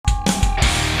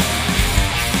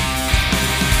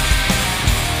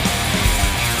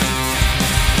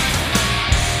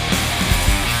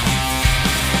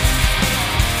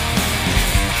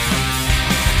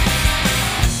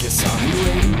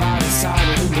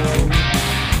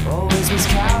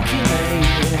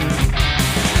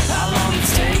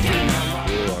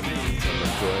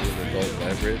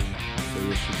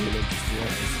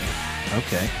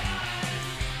Okay.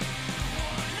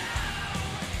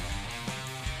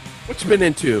 What you been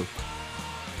into?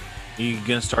 You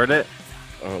gonna start it?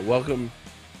 Welcome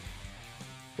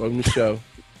to the show.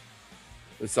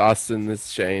 It's Austin.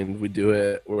 It's Shane. We do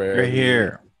it where You're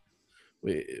here.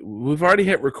 We've already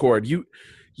hit record.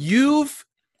 You've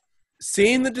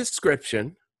seen the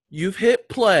description. You've hit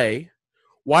play.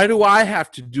 Why do I have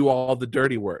to do all the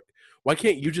dirty work? Why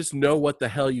can't you just know what the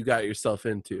hell you got yourself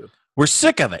into? We're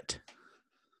sick of it.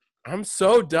 I'm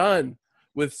so done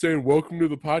with saying welcome to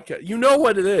the podcast. You know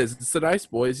what it is. It's the Nice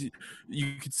Boys.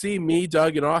 You can see me,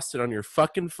 Doug, and Austin on your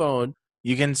fucking phone.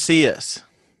 You can see us.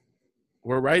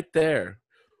 We're right there.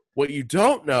 What you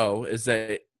don't know is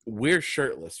that we're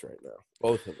shirtless right now,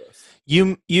 both of us.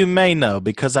 You may know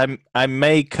because I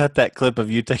may cut that clip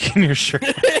of you taking your shirt.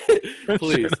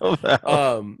 Please, put it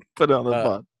on the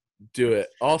pod. Do it.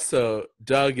 Also,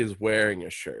 Doug is wearing a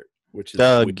shirt, which is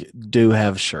Doug do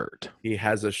have shirt. He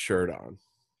has a shirt on.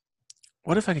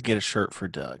 What if I could get a shirt for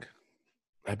Doug?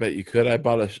 I bet you could. I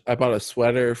bought a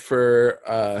sweater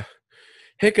for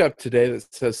Hiccup today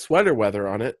that says sweater weather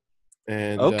on it.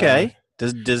 And okay,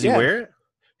 does he wear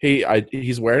it?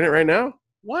 He's wearing it right now.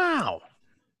 Wow.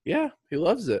 Yeah, he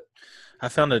loves it. I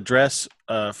found a dress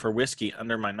for Whiskey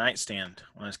under my nightstand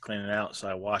when I was cleaning it out, so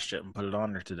I washed it and put it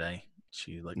on her today.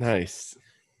 She looked nice,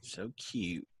 so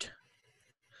cute.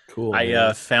 Cool.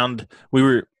 I found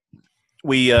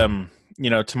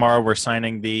tomorrow we're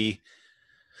signing the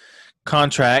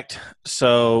contract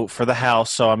for the house.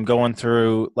 So I'm going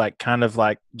through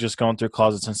just going through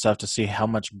closets and stuff to see how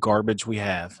much garbage we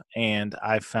have. And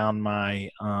I found my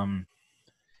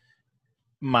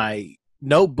my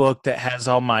notebook that has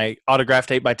all my autographed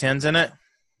 8x10s in it.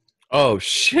 Oh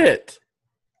shit.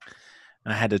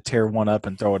 And I had to tear one up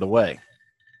and throw it away.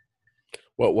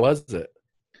 What was it?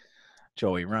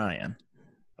 Joey Ryan.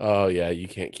 Oh yeah, you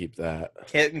can't keep that.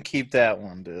 Can't keep that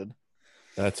one, dude.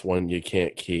 That's one you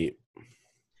can't keep.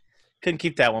 Couldn't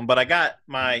keep that one, but I got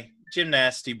my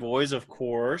Gymnasty Boys, of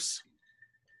course.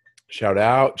 Shout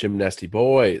out, Gymnasty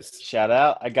Boys. Shout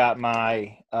out. I got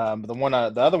my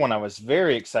the other one I was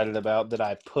very excited about that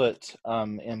I put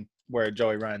in where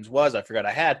Joey Ryan's was. I forgot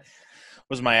I had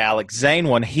was my Alex Zane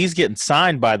one. He's getting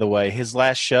signed, by the way. His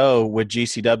last show with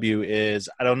GCW is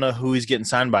I don't know who he's getting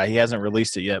signed by. He hasn't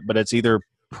released it yet, but it's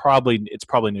probably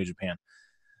New Japan.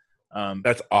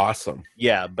 That's awesome.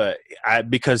 Yeah, but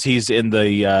because he's in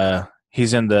the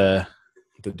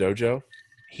dojo.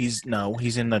 He's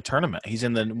in the tournament. He's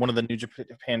in one of the New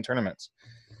Japan tournaments.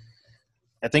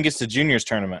 I think it's the juniors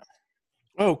tournament.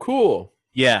 Oh, cool.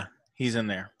 Yeah, he's in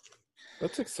there.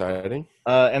 That's exciting.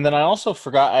 And then I also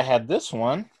forgot I had this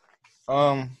one.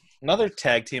 Another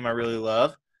tag team I really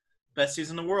love.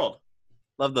 Besties in the World.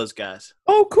 Love those guys.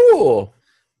 Oh, cool.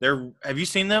 Have you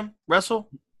seen them wrestle?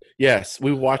 Yes,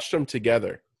 we watched them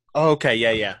together. Oh, okay.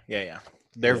 Yeah.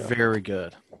 They're very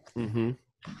good. Mm-hmm.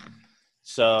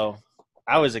 So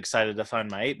I was excited to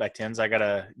find my 8x10s. I got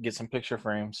to get some picture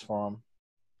frames for them.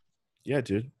 Yeah,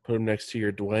 dude. Put them next to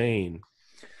your Dwayne.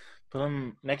 Put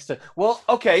them next to – well,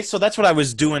 okay, so that's what I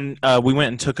was doing. We went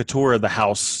and took a tour of the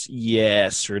house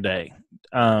yesterday,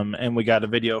 and we got a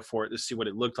video for it to see what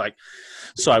it looked like.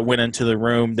 So I went into the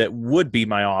room that would be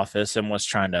my office and was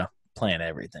trying to plan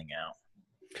everything out.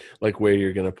 Like where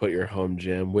you're going to put your home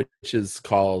gym, which is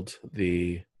called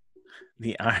the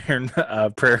Iron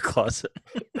Prayer Closet.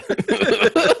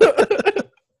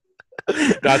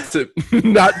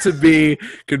 Not to be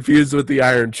confused with the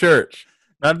Iron Church.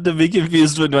 Not to be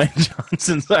confused with Dwayne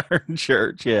Johnson's Iron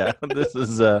Church. Yeah, this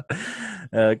is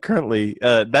currently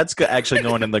that's actually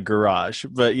going in the garage.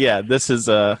 But yeah, this is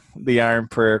the Iron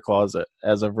Prayer Closet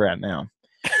as of right now.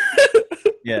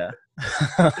 Yeah,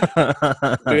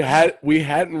 we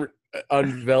hadn't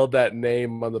unveiled that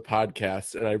name on the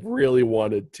podcast, and I really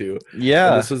wanted to.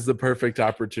 Yeah, and this was the perfect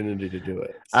opportunity to do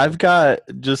it. So. I've got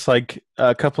just like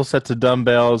a couple sets of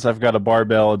dumbbells. I've got a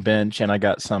barbell, a bench, and I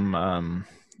got some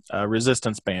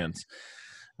resistance bands.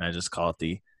 And I just call it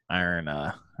the Iron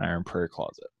Prayer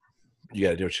Closet. You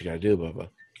gotta do what you gotta do, Bubba. You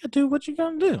gotta do what you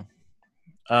gotta do.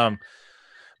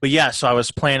 But yeah, so I was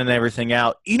planning everything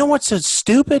out. You know what's so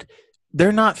stupid?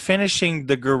 They're not finishing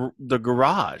the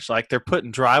garage. Like they're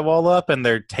putting drywall up and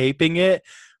they're taping it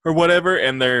or whatever,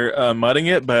 and they're mudding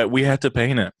it, but we have to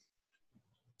paint it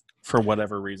for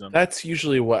whatever reason. That's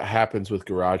usually what happens with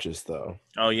garages, though.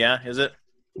 Oh yeah, is it?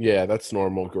 Yeah, that's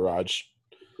normal garage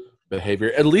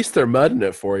behavior. At least they're mudding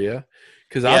it for you,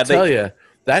 because I'll tell you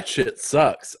that shit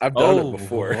sucks. I've done it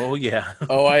before. Oh yeah.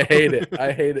 Oh, I hate it.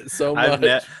 I hate it so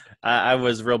much. I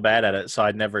was real bad at it, so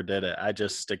I never did it. I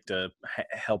just stick to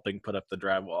helping put up the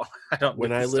drywall. I don't.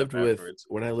 When I lived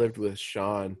with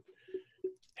Sean,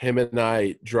 him and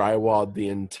I drywalled the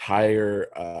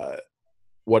entire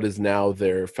what is now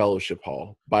their fellowship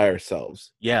hall by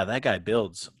ourselves. Yeah, that guy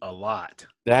builds a lot.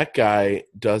 That guy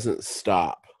doesn't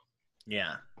stop.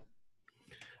 Yeah.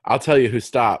 I'll tell you who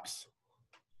stops.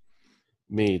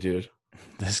 Me, dude.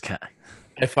 This guy.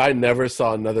 If I never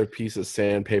saw another piece of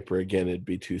sandpaper again, it'd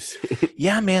be too soon.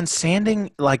 Yeah, man,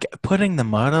 sanding, like putting the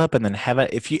mud up and then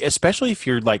especially if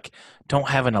you're like, don't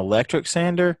have an electric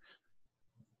sander.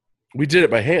 We did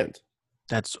it by hand.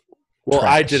 That's Well,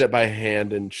 trash. I did it by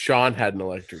hand, and Sean had an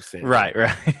electric sander. Right.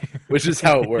 Which is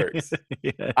how it works.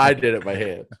 Yeah. I did it by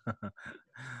hand.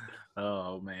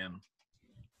 Oh, man.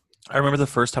 I remember the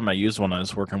first time I used one, I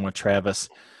was working with Travis,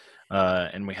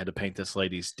 and we had to paint this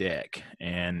lady's deck.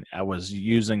 And I was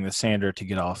using the sander to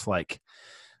get off, like,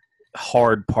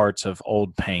 hard parts of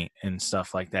old paint and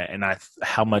stuff like that. And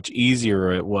how much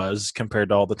easier it was compared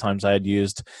to all the times I had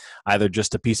used either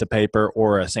just a piece of paper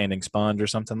or a sanding sponge or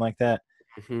something like that.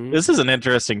 Mm-hmm. This is an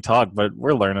interesting talk, but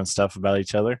we're learning stuff about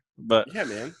each other. But yeah,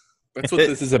 man. That's what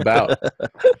this is about.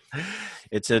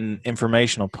 It's an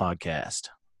informational podcast.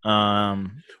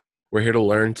 We're here to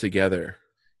learn together.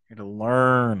 Here to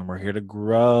learn. We're here to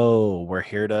grow. We're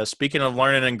here to, speaking of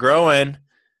learning and growing,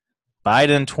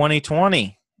 Biden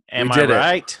 2020. Am I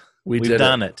right? We've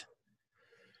done it.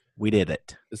 We did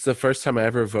it. It's the first time I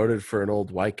ever voted for an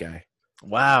old white guy.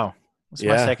 Wow. It's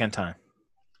my second time.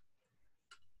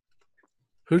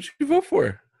 Who'd you vote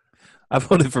for? I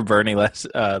voted for Bernie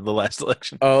the last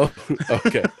election. Oh,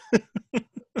 okay.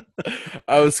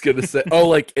 I was going to say,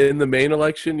 like in the main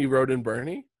election, you wrote in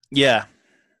Bernie? Yeah.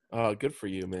 Oh, good for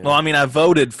you, man. Well, I mean, I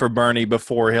voted for Bernie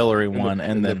before Hillary won.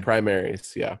 And then the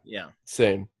primaries, yeah. Yeah.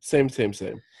 Same.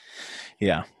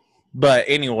 Yeah. But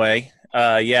anyway,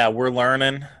 we're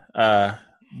learning.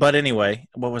 But anyway,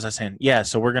 what was I saying? Yeah,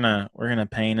 so we're gonna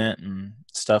paint it and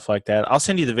stuff like that. I'll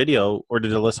send you the video, or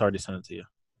did Alyssa already send it to you?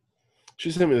 She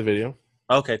sent me the video.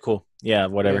 Okay, cool. Yeah,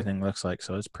 what everything looks like.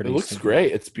 So it's pretty. It looks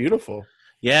great. It's beautiful.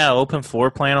 Yeah, open floor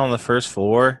plan on the first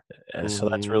floor. So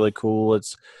that's really cool.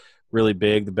 It's really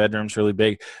big. The bedroom's really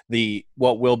big.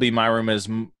 What will be my room is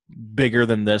bigger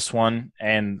than this one,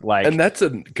 and that's a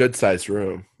good sized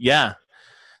room. Yeah.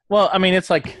 Well, I mean, it's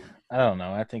like, I don't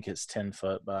know. I think it's 10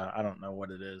 foot, but I don't know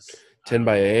what it is. 10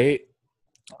 by 8.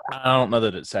 I don't know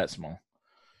that it's that small.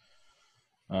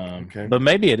 Okay. But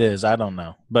maybe it is. I don't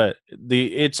know. But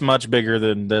it's much bigger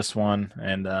than this one,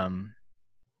 and I'm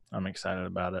excited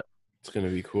about it. It's going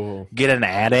to be cool. Get an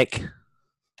attic.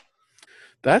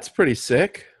 That's pretty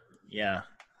sick. Yeah.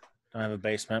 Don't have a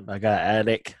basement, but I got an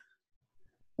attic.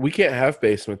 We can't have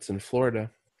basements in Florida.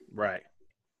 Right.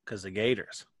 Because the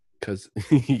Gators. Because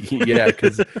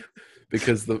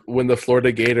when the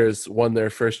Florida Gators won their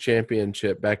first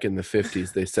championship back in the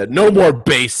 50s, they said, no more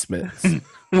basements.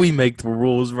 We make the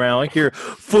rules around here.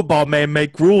 Football man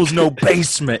make rules, no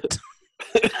basement.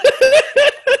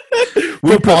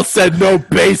 Football said no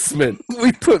basement.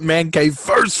 We put man cave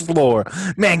first floor.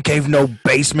 Man cave no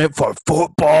basement for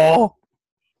football.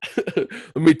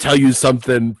 Let me tell you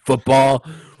something, football.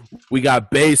 We got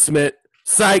basement.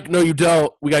 Psych, no you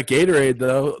don't. We got Gatorade,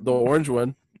 though, the orange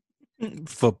one.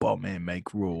 Football man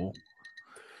make rule.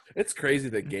 It's crazy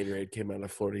that Gatorade came out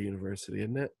of Florida University,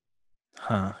 isn't it?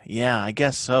 Huh. Yeah, I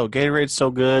guess so. Gatorade's so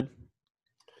good.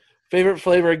 Favorite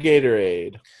flavor of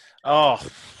Gatorade? Oh,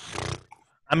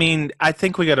 I mean, I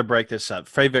think we got to break this up.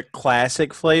 Favorite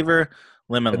classic flavor,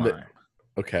 lemon lime.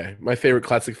 Okay. My favorite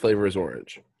classic flavor is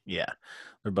orange. Yeah,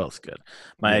 they're both good.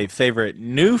 My favorite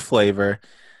new flavor,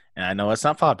 and I know it's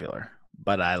not popular,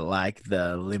 but I like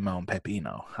the limon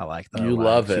pepino. I like the you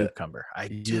love cucumber. I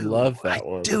do love that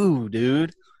one. I do,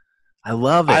 dude. I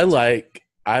love it.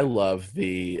 I love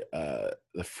the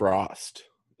frost,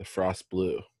 the frost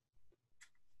blue.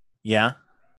 Yeah.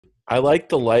 I like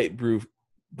the light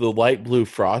blue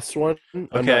frost one.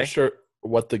 I'm not sure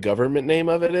what the government name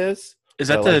of it is. Is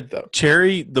that the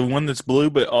cherry, the one that's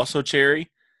blue but also cherry?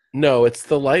 No, it's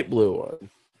the light blue one.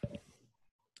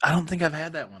 I don't think I've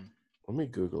had that one. Let me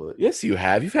Google it. Yes, you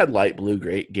have. You've had light blue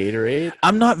Gatorade.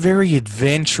 I'm not very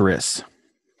adventurous.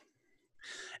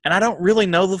 And I don't really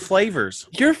know the flavors.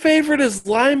 Your favorite is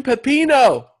lime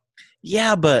pepino.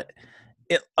 Yeah, but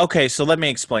okay, so let me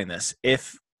explain this.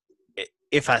 If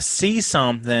I see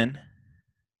something,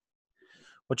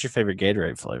 what's your favorite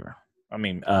Gatorade flavor? I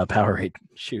mean, Powerade.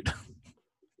 Shoot.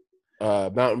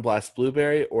 Mountain Blast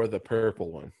Blueberry or the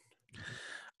purple one?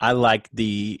 I like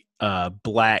the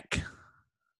black.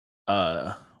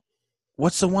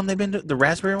 What's the one they've been doing? The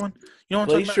raspberry one? You know what I'm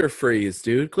talking about? Glacier Freeze,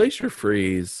 dude. Glacier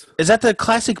Freeze. Is that the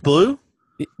classic blue?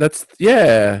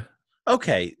 Yeah.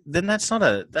 Okay, then that's not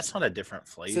a different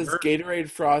flavor. It says Gatorade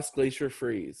Frost Glacier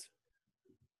Freeze.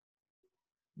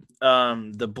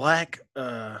 The black.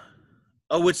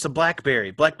 It's the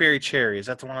blackberry cherry. Is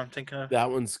that the one I'm thinking of? That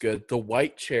one's good. The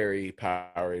white cherry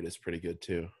Powerade is pretty good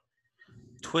too.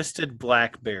 Twisted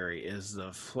blackberry is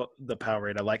the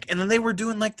Powerade I like, and then they were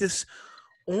doing like this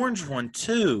orange one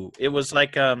too. It was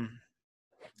like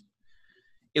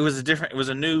it was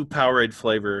a new Powerade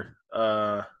flavor.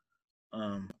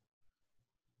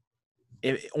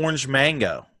 Orange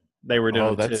mango. They were doing.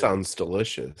 Oh, that too. sounds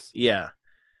delicious. Yeah,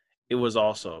 it was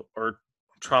also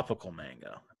tropical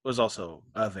mango. It was also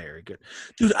very good.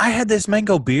 Dude, I had this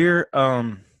mango beer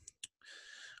when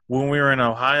we were in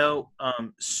Ohio.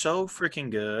 So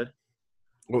freaking good.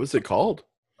 What was it called?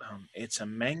 It's a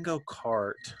mango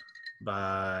cart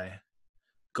by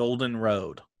Golden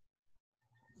Road.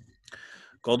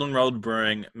 Golden Road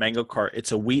Brewing mango cart.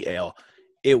 It's a wheat ale.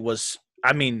 It was.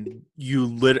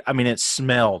 It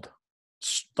smelled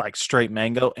like straight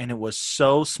mango, and it was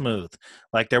so smooth.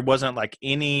 Like there wasn't like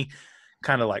any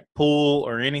kind of like pull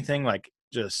or anything. Like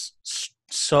just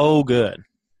so good.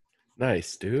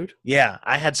 Nice, dude. Yeah,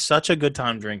 I had such a good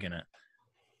time drinking it.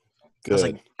 Good. I was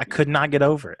like, I could not get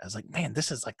over it. I was like, man,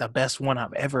 this is like the best one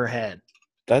I've ever had.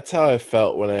 That's how I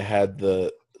felt when I had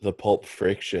the Pulp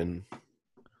Friction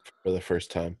for the first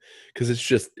time, because it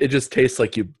just tastes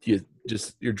like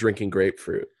you're drinking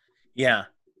grapefruit. Yeah,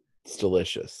 it's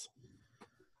delicious,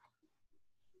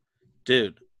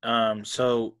 dude.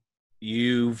 So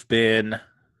you've been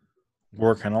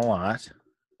working a lot.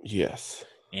 Yes.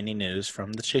 Any news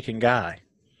from the chicken guy?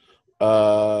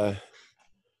 Not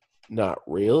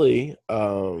really.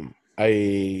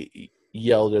 I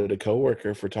yelled at a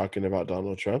coworker for talking about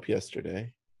Donald Trump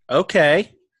yesterday.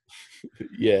 Okay.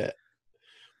 Yeah.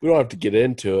 We don't have to get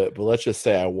into it, but let's just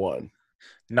say I won.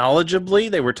 Knowledgeably?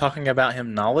 They were talking about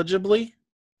him knowledgeably?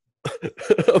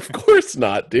 Of course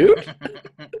not, dude.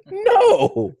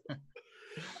 No.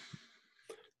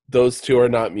 Those two are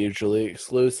not mutually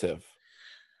exclusive.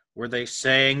 Were they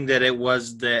saying that it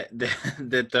was that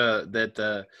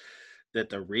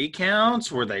the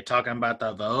recounts? Were they talking about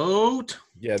the vote?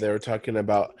 Yeah, they were talking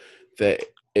about that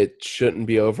it shouldn't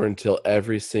be over until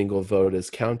every single vote is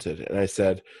counted. And I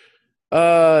said,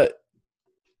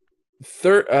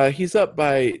 he's up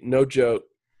by, no joke,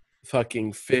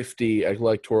 fucking 50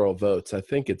 electoral votes. I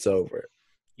think it's over.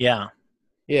 Yeah.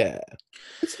 Yeah,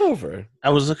 it's over. I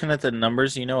was looking at the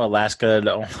numbers. Alaska had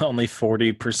only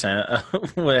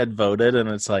 40% had voted, and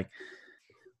it's like,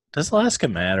 does Alaska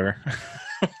matter?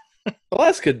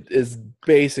 Alaska is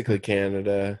basically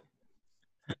Canada.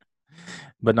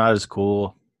 But not as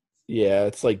cool. Yeah,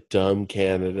 it's like dumb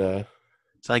Canada.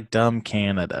 It's like dumb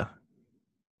Canada.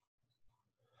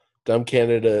 Dumb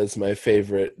Canada is my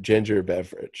favorite ginger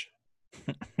beverage.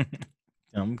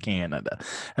 Dumb Canada.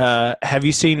 Have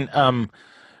you seen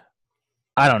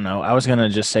I don't know. I was gonna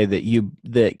just say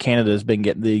that Canada's been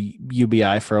getting the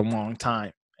UBI for a long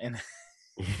time. And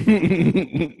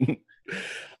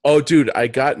oh, dude, I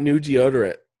got new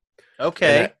deodorant.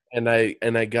 Okay. And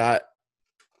I got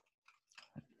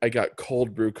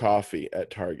cold brew coffee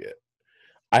at Target.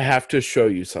 I have to show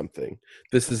you something.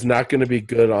 This is not going to be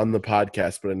good on the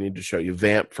podcast, but I need to show you.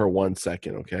 Vamp for 1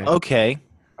 second, okay? Okay.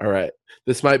 All right.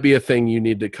 This might be a thing you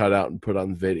need to cut out and put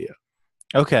on video.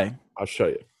 Okay. I'll show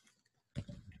you.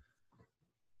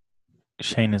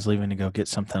 Shane is leaving to go get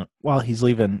something. While he's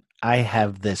leaving, I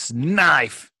have this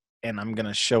knife, and I'm going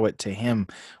to show it to him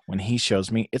when he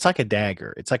shows me. It's like a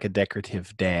dagger. It's like a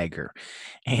decorative dagger,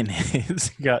 and it's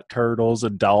got turtles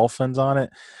and dolphins on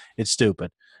it. It's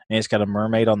stupid. And it's got a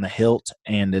mermaid on the hilt,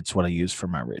 and it's what I use for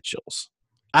my rituals.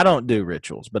 I don't do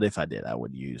rituals, but if I did, I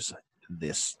would use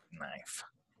this knife,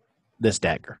 this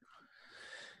dagger.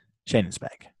 Shane is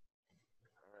back.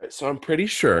 All right, so I'm pretty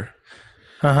sure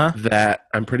Uh-huh.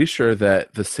 that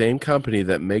the same company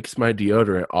that makes my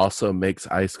deodorant also makes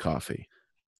iced coffee.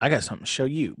 I got something to show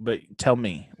you, but tell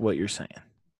me what you're saying.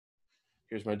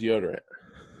 Here's my deodorant.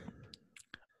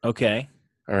 Okay.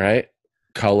 All right.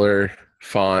 Color,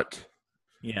 font.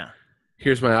 Yeah.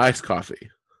 Here's my iced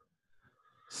coffee.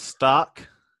 Stock.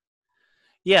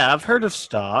 Yeah, I've heard of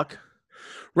Stock.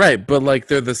 Right, but like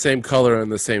they're the same color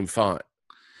and the same font.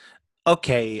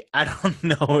 Okay, I don't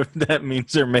know if that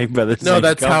means they're made by the same No,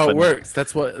 that's company. how it works.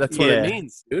 That's what it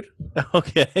means, dude.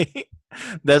 Okay.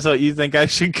 That's what you think I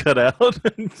should cut out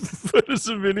and put as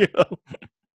a video?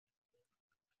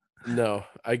 No,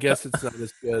 I guess it's not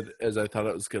as good as I thought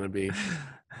it was going to be.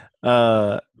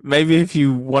 Maybe if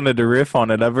you wanted to riff on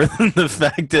it, other than the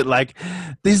fact that like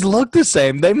these look the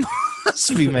same, they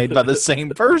must be made by the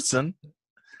same person.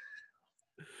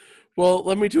 Well,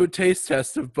 let me do a taste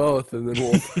test of both, and then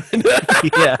we'll.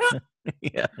 Yeah.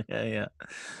 Yeah, yeah, yeah.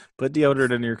 Put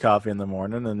deodorant in your coffee in the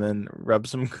morning, and then rub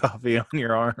some coffee on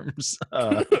your arms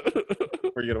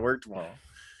before you go to work tomorrow.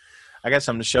 I got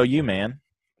something to show you, man.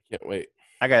 Can't wait.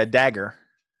 I got a dagger.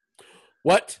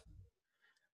 What?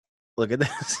 Look at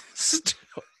this.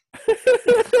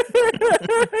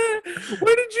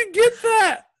 Where did you get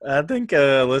that? I think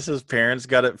Alyssa's parents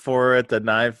got it for her at the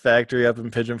knife factory up in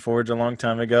Pigeon Forge a long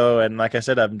time ago. And like I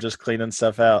said, I'm just cleaning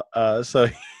stuff out. So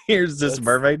here's this That's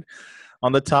mermaid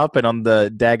on the top, and on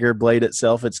the dagger blade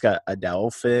itself, it's got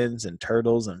dolphins and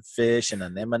turtles and fish and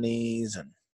anemones. And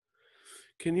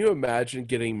Can you imagine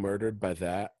getting murdered by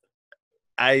that?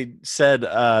 I said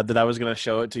that I was going to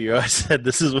show it to you. I said,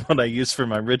 this is what I use for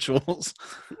my rituals.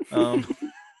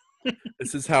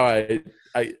 This is how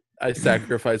I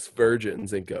sacrifice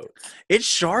virgins and goats. It's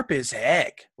sharp as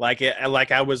heck. Like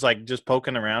I was like just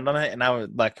poking around on it, and I was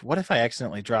like, "What if I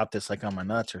accidentally drop this like on my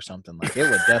nuts or something?" Like it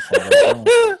would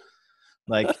definitely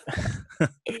like.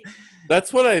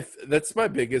 That's my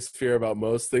biggest fear about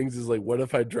most things is like, what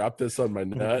if I drop this on my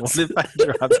nuts? What if I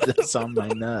drop this on my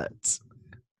nuts?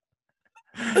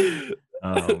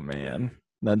 Oh man,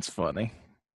 that's funny.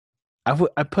 I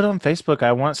put on Facebook,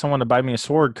 I want someone to buy me a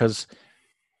sword because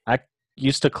I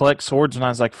used to collect swords when I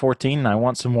was like 14, and I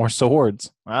want some more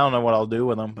swords. I don't know what I'll do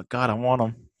with them, but God, I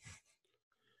want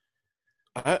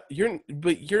them.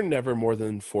 You're never more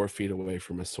than 4 feet away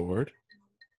from a sword.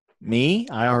 Me,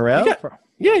 IRL?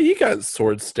 You got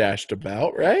swords stashed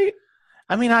about, right?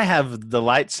 I mean, I have the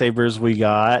lightsabers we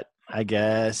got, I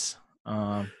guess.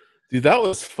 Dude, that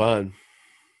was fun.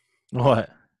 What?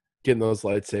 Getting those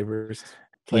lightsabers.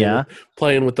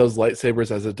 Playing with those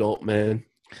lightsabers as adult men.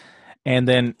 And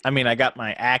then, I mean, I got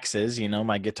my axes,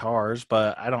 my guitars,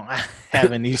 but I don't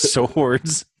have any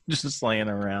swords just laying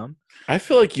around. I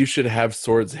feel like you should have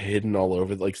swords hidden all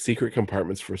over, like secret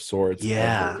compartments for swords.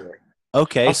 Yeah. Everywhere.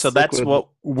 Okay, so that's what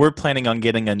we're planning on,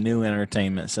 getting a new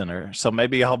entertainment center. So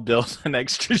maybe I'll build an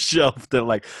extra shelf that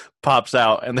like pops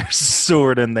out and there's a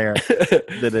sword in there.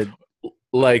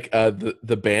 Like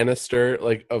the banister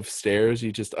like of stairs,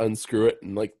 you just unscrew it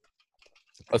and like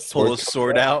pull a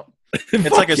sword out.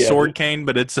 It's like a sword cane,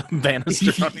 but it's a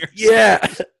banister on your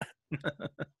side.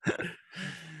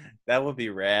 That would be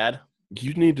rad.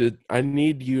 I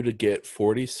need you to get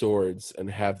 40 swords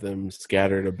and have them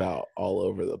scattered about all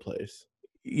over the place.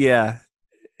 Yeah.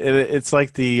 It's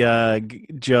like the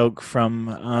joke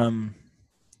from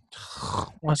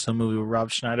what's the movie with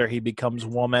Rob Schneider? He becomes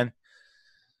woman.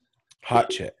 Hot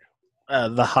chick.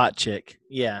 The hot chick.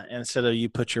 Yeah. Instead of you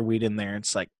put your weed in there,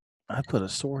 it's like, I put a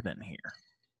sword in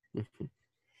here.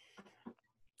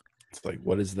 It's like,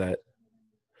 what is that?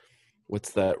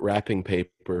 What's that wrapping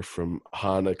paper from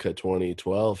Hanukkah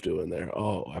 2012 doing there?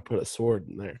 Oh, I put a sword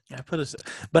in there.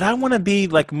 But I want to be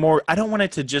like more. I don't want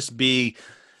it to just be.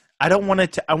 I want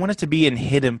it to be in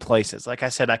hidden places. Like I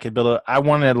said, I could build. I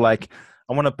want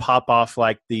to pop off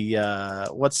like the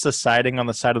what's the siding on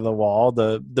the side of the wall?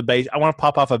 The base. I want to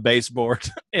pop off a baseboard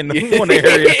in one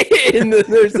area. And then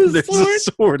there's a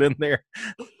sword in there.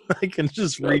 I can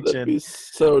just reach in. Be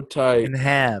so tight and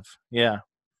have. Yeah,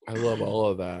 I love all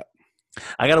of that.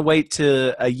 I got to wait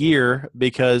to a year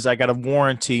because I got a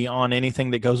warranty on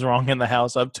anything that goes wrong in the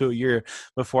house up to a year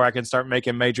before I can start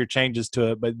making major changes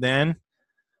to it. But then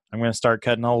I'm going to start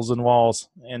cutting holes in walls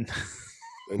and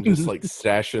just like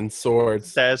stashing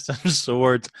swords. Stash some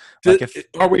swords.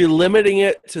 Are we limiting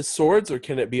it to swords or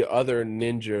can it be other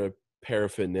ninja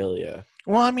paraphernalia?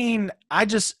 Well, I mean,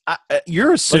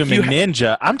 you're assuming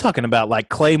ninja. I'm talking about like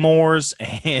claymores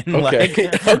and okay.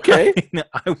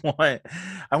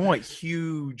 I want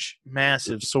huge,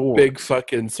 massive swords. Big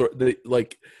fucking sword.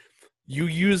 Like you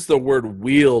use the word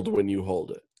wield when you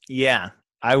hold it. Yeah,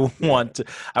 I want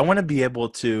to be able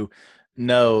to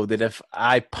know that if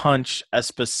I punch a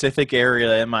specific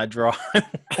area in my driveway,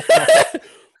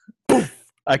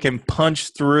 I can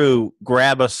punch through,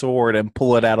 grab a sword, and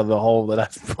pull it out of the hole that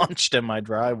I've punched in my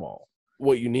drywall.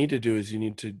 What you need to do is you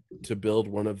need to build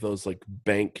one of those like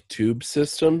bank tube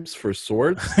systems for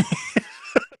swords.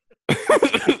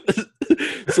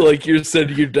 So like you send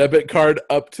your debit card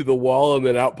up to the wall and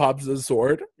then out pops a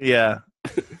sword. Yeah.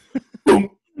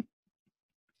 Boom.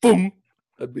 Boom.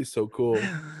 That'd be so cool.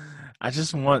 I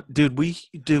just want,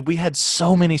 we had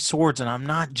so many swords, and I'm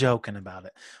not joking about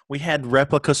it. We had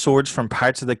replica swords from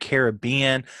Pirates of the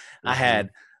Caribbean. Mm-hmm. I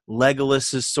had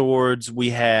Legolas's swords.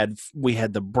 We had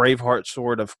the Braveheart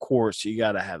sword. Of course, you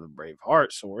got to have a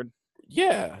Braveheart sword.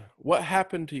 Yeah. What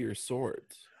happened to your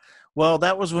swords? Well,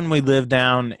 that was when we lived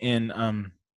down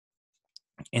in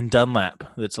Dunlap.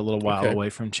 That's a little while away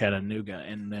from Chattanooga,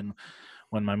 and then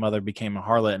when my mother became a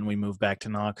harlot and we moved back to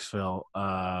Knoxville,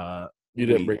 You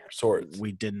didn't bring your swords.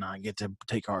 We did not get to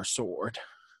take our sword.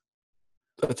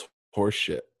 That's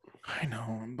horseshit. I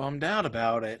know. I'm bummed out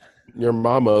about it. Your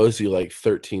mom owes you like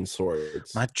 13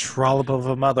 swords. My trollop of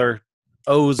a mother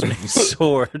owes me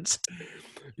swords.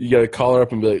 You got to call her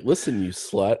up and be like, listen, you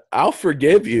slut, I'll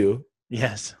forgive you.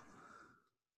 Yes.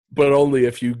 But only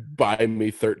if you buy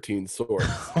me 13 swords.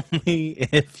 Only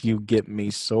if you get me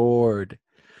sword.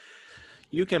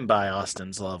 You can buy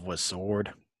Austin's love with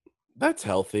sword. That's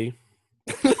healthy.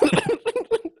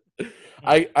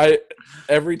 I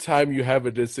every time you have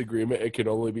a disagreement, it can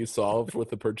only be solved with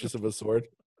the purchase of a sword.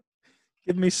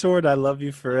 Give me sword, I love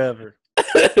you forever.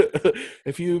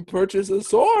 If you purchase a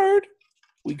sword,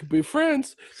 we could be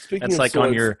friends. Speaking That's of like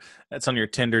swords, that's on your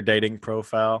Tinder dating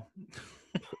profile.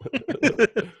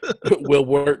 will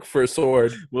work for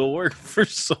sword. Will work for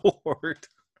sword.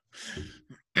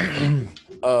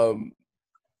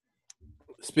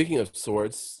 Speaking of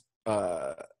swords,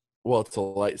 well, it's a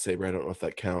lightsaber. I don't know if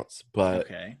that counts, but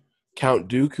Okay. Count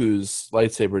Dooku's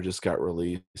lightsaber just got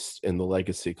released in the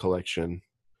Legacy Collection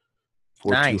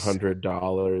for Nice.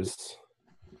 $200.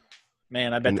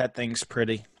 Man, I bet that thing's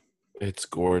pretty. It's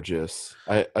gorgeous.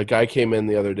 A guy came in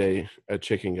the other day, a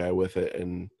chicken guy with it,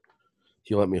 and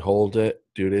he let me hold it.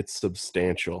 Dude, it's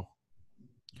substantial.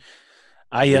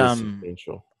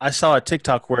 Substantial. I saw a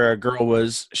TikTok where a girl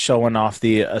was showing off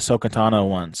the Ahsoka Tano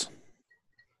ones.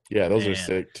 Yeah, those are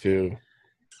sick too.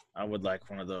 I would like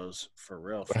one of those for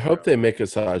real. I hope they make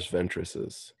Asajj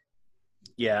Ventress's.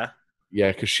 Yeah.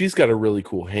 Yeah, because she's got a really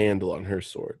cool handle on her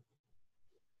sword.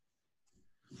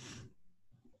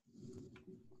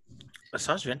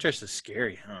 Asajj Ventress is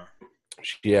scary, huh?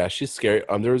 Yeah, she's scary.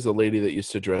 There was a lady that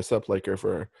used to dress up like her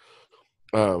for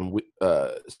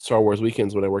Star Wars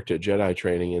weekends when I worked at Jedi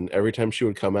training, and every time she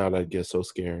would come out, I'd get so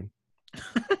scared.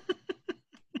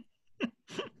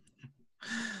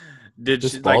 Did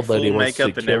she like full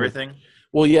makeup and everything?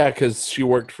 Well, yeah, because she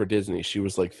worked for Disney. She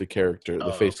was like the character,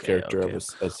 the face character of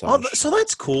Asajj. Oh, so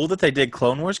that's cool that they did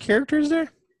Clone Wars characters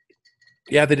there?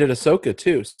 Yeah, they did Ahsoka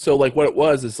too. So like what it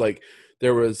was is like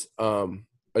there was the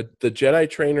Jedi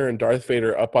trainer and Darth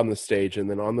Vader up on the stage, and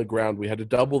then on the ground we had to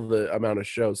double the amount of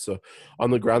shows. So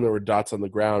on the ground there were dots on the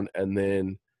ground, and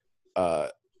then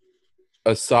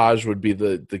Asajj would be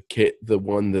the kid, the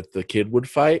one that the kid would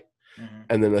fight,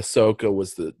 and then Ahsoka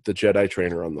was the Jedi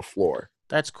trainer on the floor.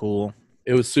 That's cool.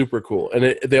 It was super cool,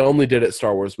 and they only did it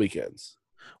Star Wars weekends.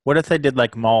 What if they did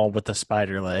like Maul with the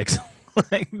spider legs?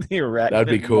 Like the that'd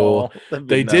be cool.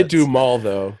 They did do Maul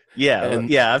though. Yeah,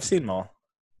 yeah, I've seen Maul.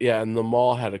 Yeah, and the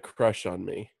Maul had a crush on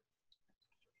me.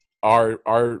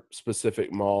 Our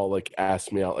specific Maul like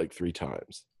asked me out like 3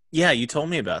 times. Yeah, you told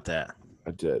me about that.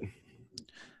 I did.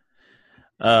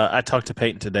 I talked to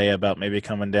Peyton today about maybe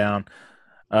coming down.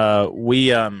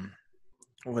 We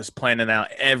was planning out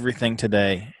everything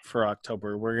today for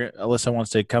October. Alyssa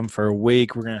wants to come for a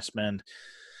week. We're gonna spend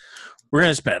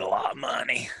a lot of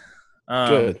money.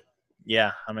 Good.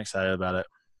 Yeah, I'm excited about it.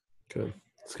 Good.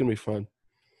 It's gonna be fun.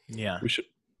 Yeah. We should.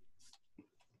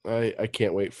 I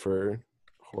can't wait for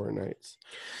Horror Nights.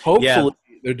 Hopefully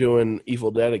they're doing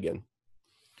Evil Dead again.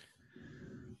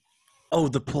 Oh,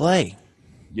 the play.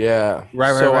 Yeah.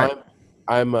 Right.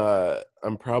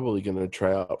 I'm probably gonna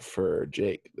try out for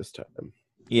Jake this time.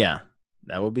 Yeah.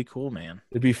 That would be cool, man.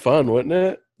 It'd be fun, wouldn't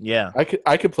it? Yeah.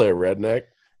 I could play a redneck.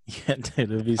 Yeah,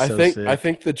 dude, it'd be so sick. I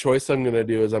think the choice I'm gonna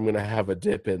do is I'm gonna have a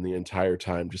dip in the entire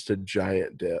time, just a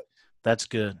giant dip. That's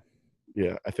good.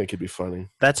 Yeah, I think it'd be funny.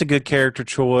 That's a good character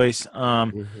choice.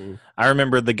 I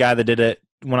remember the guy that did it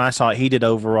when I saw it. He did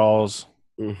overalls.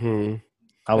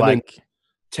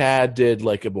 Tad did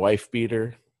like a wife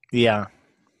beater. Yeah,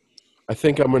 I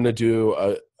think I'm gonna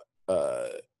do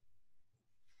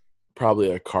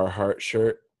probably a Carhartt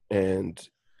shirt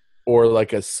or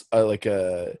like a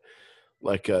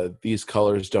these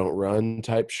colors don't run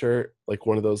type shirt, like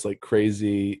one of those like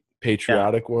crazy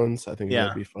patriotic ones. I think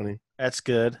that'd be funny. That's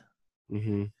good.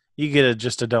 You get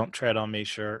just a "Don't Tread on Me"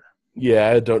 shirt.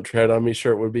 Yeah, "Don't Tread on Me"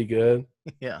 shirt would be good.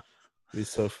 Yeah, it'd be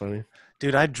so funny.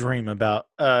 Dude, I dream about.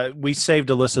 We saved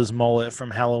Alyssa's mullet from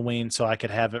Halloween so I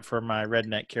could have it for my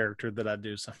redneck character that I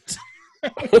do sometimes.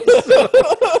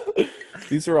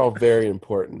 These are all very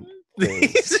important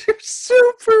things. These are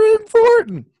super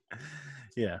important.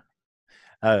 Yeah.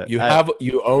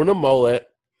 You own a mullet.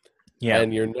 Yeah.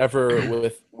 And you're never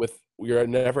you're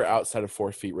never outside of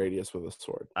 4 feet radius with a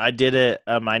sword. I did it.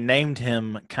 I named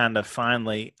him kind of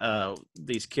finally.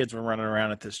 These kids were running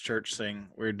around at this church thing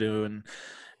we're doing,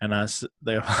 and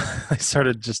they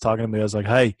started just talking to me. I was like,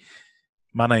 "Hey,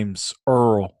 my name's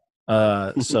Earl."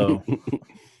 So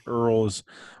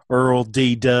Earl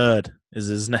D. Dud. is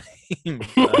his name.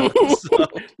 So,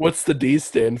 What's the D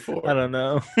stand for? I don't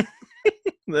know.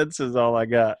 That's just all I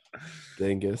got.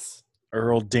 Dingus.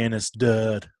 Earl Dennis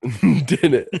Dud.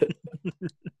 Didn't it?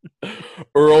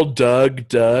 Earl Doug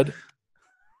Dud.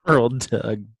 Earl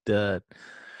Doug Dud.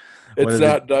 It's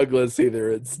not Douglas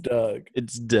either. It's Doug.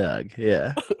 It's Doug.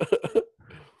 Yeah.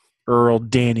 Earl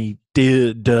Danny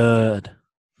Dud.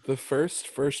 The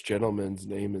first gentleman's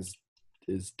name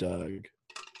is Doug.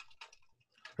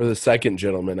 Or the second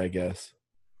gentleman, I guess.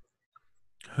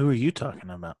 Who are you talking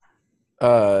about?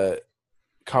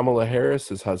 Kamala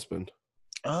Harris's husband.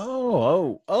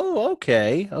 Oh,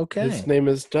 okay. His name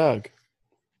is Doug.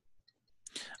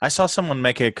 I saw someone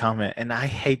make a comment, and I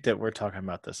hate that we're talking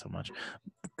about this so much.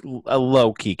 A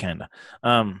low key kind of.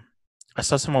 I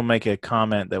saw someone make a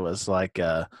comment that was like,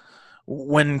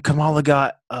 when Kamala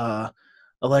got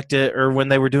elected, or when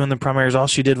they were doing the primaries, all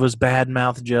she did was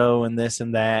badmouth Joe and this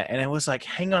and that, and it was like,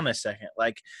 hang on a second,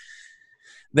 like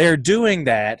they're doing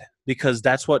that because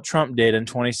that's what Trump did in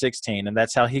 2016, and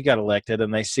that's how he got elected,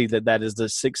 and they see that that is the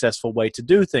successful way to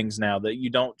do things now, that you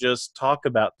don't just talk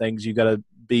about things, you got to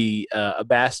be a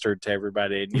bastard to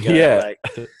everybody, and you gotta,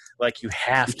 like you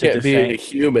have you to can't defend. be a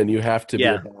human, you have to be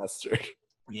a bastard.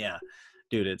 Yeah,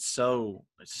 dude, it's so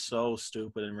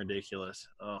stupid and ridiculous.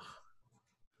 Ugh.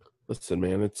 Listen,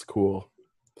 man, it's cool.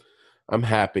 I'm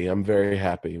happy. I'm very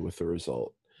happy with the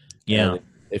result. Yeah. And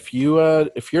if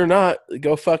you're not,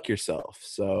 go fuck yourself.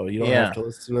 So you don't have to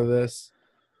listen to this.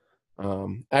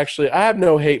 Actually, I have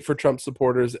no hate for Trump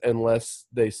supporters unless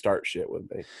they start shit with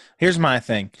me. Here's my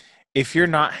thing. If you're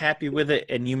not happy with it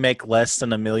and you make less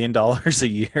than $1 million a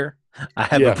year, I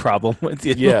have a problem with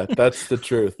you. Yeah, that's the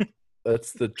truth.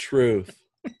 That's the truth.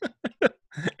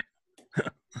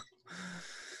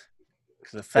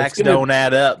 The facts don't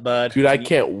add up, bud. Dude, I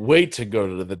can't wait to go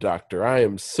to the doctor. I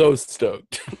am so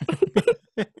stoked.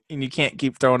 And you can't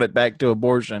keep throwing it back to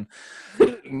abortion.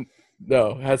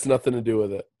 No, it has nothing to do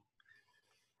with it.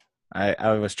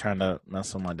 I was trying to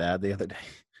mess with my dad the other day.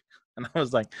 And I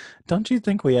was like, don't you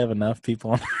think we have enough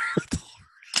people on Earth?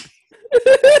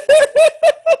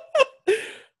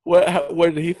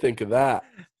 What did he think of that?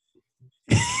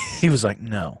 He was like,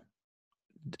 no.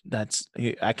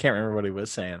 I can't remember what he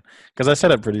was saying because I said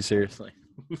it pretty seriously.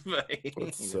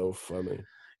 That's so funny.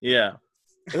 Yeah.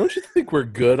 Don't you think we're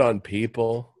good on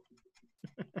people?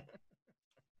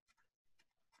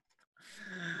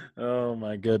 Oh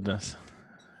my goodness.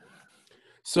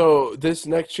 So this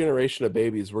next generation of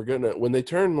babies, when they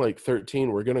turn like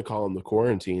 13, we're gonna call them the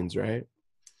quarantines, right?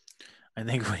 I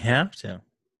think we have to.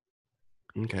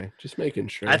 Okay, just making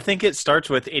sure. I think it starts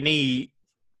with any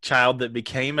child that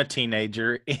became a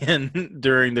teenager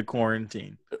during the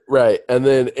quarantine. Right. And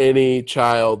then any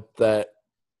child that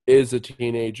is a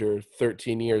teenager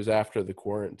 13 years after the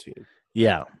quarantine.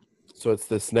 Yeah. So it's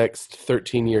this next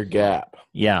 13-year gap.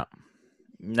 Yeah.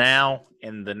 Now,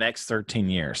 in the next 13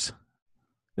 years,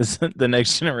 the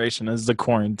next generation is the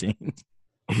quarantine.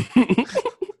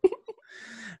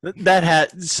 They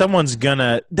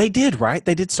did, right?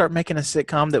 They did start making a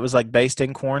sitcom that was like based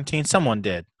in quarantine. Someone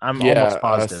did. I'm almost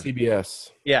positive. CBS.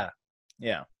 Yeah.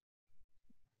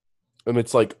 And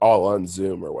it's like all on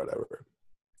Zoom or whatever.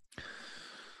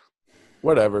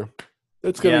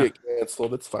 It's going to get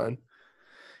canceled. It's fine.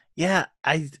 Yeah,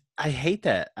 I hate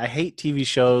that. I hate TV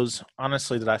shows,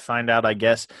 honestly, that I find out, I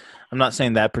guess. I'm not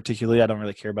saying that particularly. I don't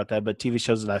really care about that. But TV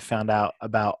shows that I found out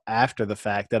about after the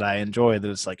fact that I enjoy, that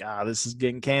it's like, this is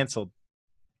getting canceled.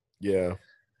 Yeah.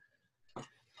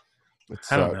 It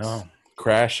sucks. I don't know.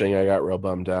 Crashing, I got real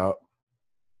bummed out.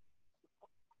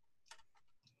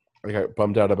 I got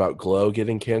bummed out about Glow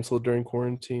getting canceled during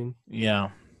quarantine.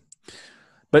 Yeah.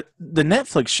 But the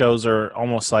Netflix shows are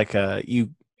almost like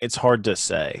it's hard to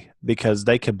say because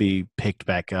they could be picked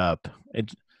back up.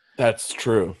 That's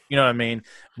true. You know what I mean?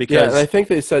 Because and I think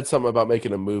they said something about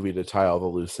making a movie to tie all the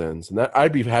loose ends, and that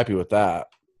I'd be happy with that.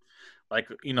 Like,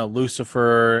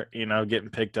 Lucifer, getting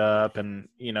picked up and,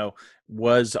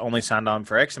 was only signed on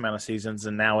for X amount of seasons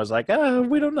and now is like,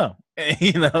 we don't know.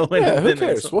 Who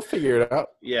cares? We'll figure it out.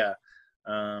 Yeah.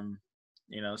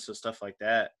 So stuff like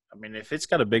that. I mean, if it's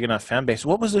got a big enough fan base,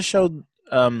 what was the show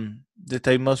that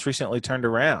they most recently turned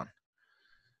around?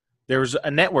 There was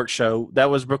a network show that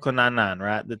was Brooklyn Nine-Nine,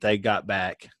 right? That they got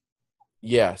back.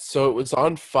 Yeah. So it was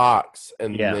on Fox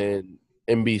and then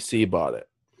NBC bought it.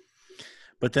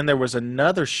 But then there was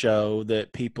another show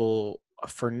that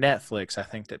for Netflix, I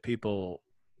think that people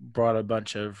brought a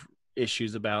bunch of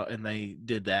issues about and they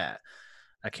did that.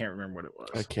 I can't remember what it was.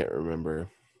 I can't remember.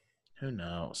 Who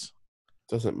knows?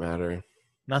 Doesn't matter.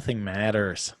 Nothing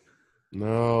matters.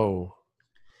 No.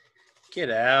 Get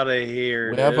out of here,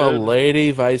 We dude. have a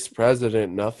lady vice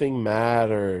president. Nothing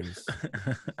matters.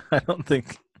 I don't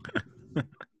think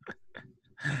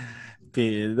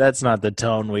that's not the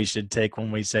tone we should take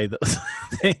when we say those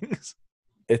things.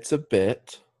 It's a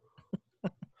bit.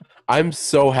 I'm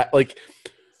so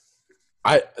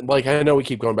I know we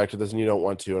keep going back to this and you don't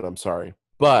want to, and I'm sorry.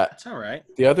 But That's all right.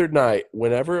 the other night,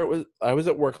 I was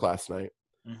at work last night.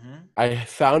 Mm-hmm. I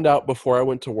found out before I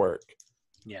went to work.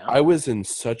 Yeah. I was in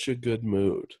such a good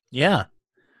mood. Yeah.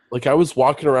 Like, I was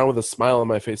walking around with a smile on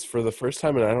my face for the first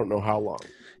time in I don't know how long.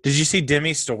 Did you see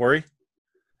Demi's story?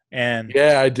 And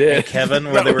Yeah, I did. and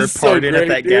Kevin, where they were was so partying great, at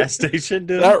that dude. gas station,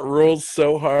 dude. That rules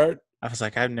so hard. I was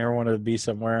like, I've never wanted to be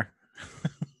somewhere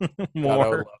God, more. I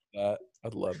would love that.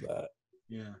 I'd love that.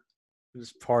 Yeah.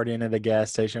 Just partying at a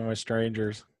gas station with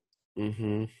strangers.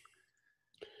 Mm-hmm.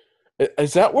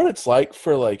 Is that what it's like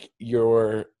for like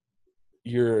your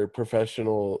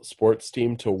professional sports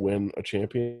team to win a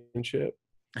championship?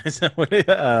 Is that what Is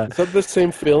that the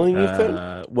same feeling you think?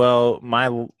 Well,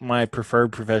 my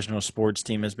preferred professional sports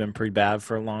team has been pretty bad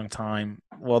for a long time.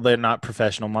 Well, they're not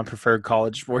professional. My preferred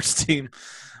college sports team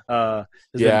has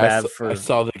been bad I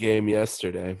saw the game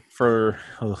yesterday for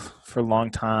a long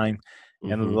time.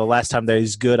 And Mm-hmm. the last time they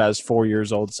was good, I was 4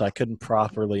 years old, so I couldn't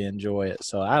properly enjoy it.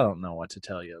 So I don't know what to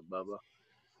tell you, Bubba.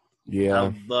 Yeah, I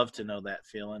would love to know that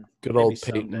feeling. good Maybe old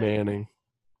Peyton someday. Manning.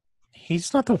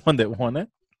 He's not the one that won it.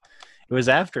 It was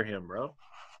after him, bro.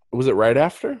 Was it right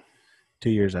after? 2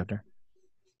 years after.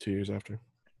 2 years after.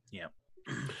 Yeah.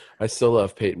 I still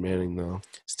love Peyton Manning though.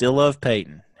 Still love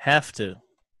Peyton. Have to.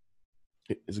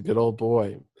 He's a good old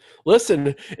boy.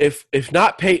 Listen, if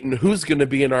not Peyton, who's going to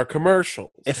be in our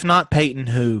commercials? If not Peyton,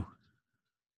 who?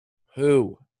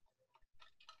 Who?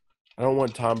 I don't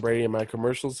want Tom Brady in my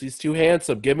commercials. He's too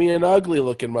handsome. Give me an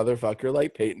ugly-looking motherfucker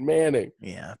like Peyton Manning.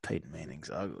 Yeah, Peyton Manning's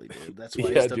ugly, dude. That's why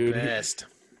Yeah, he's the dude. best.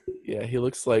 Yeah, he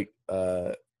looks like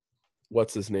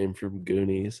what's his name from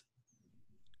Goonies?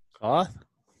 Sloth?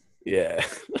 Yeah.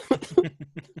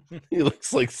 He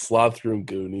looks like Sloth from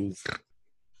Goonies.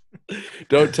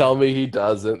 Don't tell me he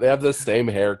doesn't. They have the same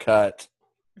haircut.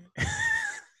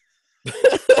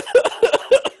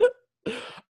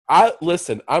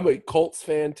 Listen, I'm a Colts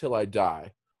fan till I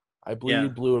die. I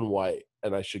bleed blue and white,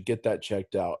 and I should get that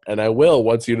checked out. And I will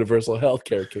once universal health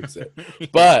care kicks in.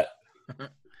 But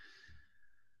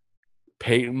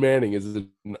Peyton Manning is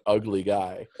an ugly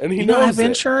guy. And he you knows don't have it.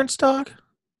 insurance, dog?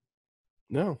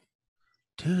 No.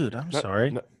 Dude, I'm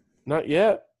sorry. Not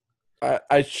yet.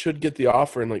 I should get the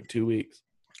offer in like 2 weeks.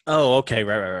 Oh, okay.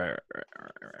 Right.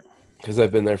 Because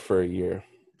I've been there for a year.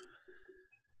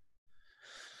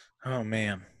 Oh,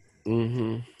 man.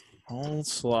 Mm-hmm. Old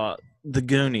Slot. The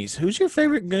Goonies. Who's your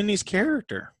favorite Goonies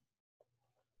character?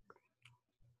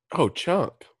 Oh,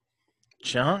 Chunk.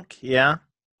 Chunk? Yeah.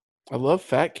 I love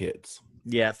fat kids.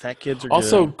 Yeah, fat kids are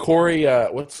Also, good. Corey,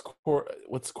 what's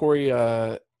Corey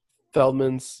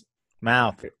Feldman's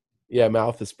Mouth. Yeah,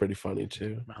 Mouth is pretty funny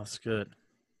too. Mouth's good.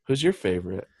 Who's your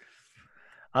favorite?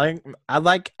 I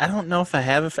don't know if I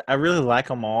have. I really like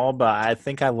them all, but I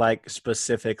think I like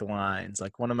specific lines.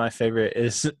 Like one of my favorite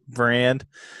is Brand,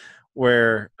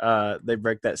 where they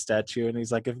break that statue, and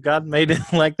he's like, "If God made it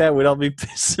like that, we'd all be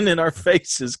pissing in our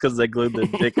faces because they glued the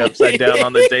dick upside down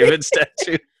on the David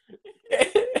statue."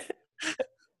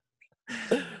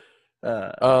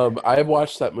 I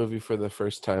watched that movie for the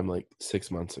first time like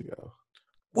 6 months ago.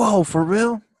 Whoa, for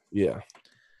real? Yeah.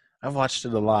 I've watched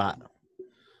it a lot.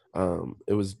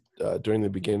 It was during the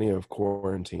beginning of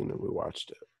quarantine, and we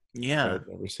watched it. Yeah. I've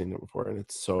never seen it before, and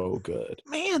it's so good.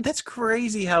 Man, that's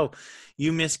crazy how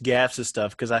you miss gaps of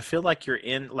stuff, because I feel like you're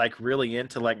really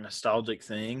into like nostalgic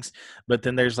things, but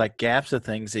then there's like gaps of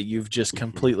things that you've just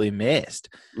completely missed.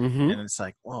 Mm-hmm. And it's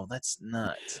like, whoa, that's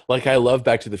nuts. Like I love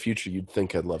Back to the Future. You'd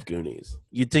think I'd love Goonies.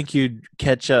 You'd think you'd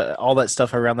catch all that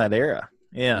stuff around that era.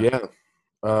 Yeah. Yeah.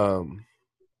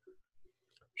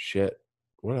 Shit.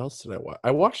 What else did I watch?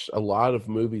 I watched a lot of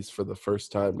movies for the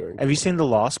first time during. Have you seen The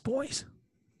Lost Boys?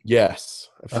 Yes,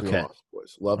 I've seen Okay. The Lost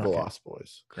Boys. Love The Okay. Lost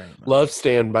Boys. Great. movie. Love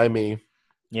Stand By Me.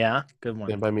 Yeah, good one.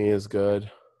 Stand By Me is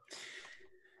good.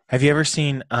 Have you ever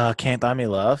seen Can't Buy Me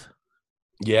Love?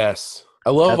 Yes, I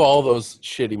love That- all those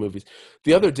shitty movies.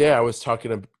 The other day, I was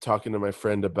talking to my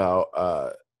friend about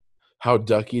how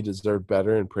Ducky deserved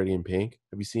better in Pretty in Pink.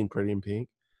 Have you seen Pretty in Pink?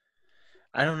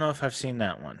 I don't know if I've seen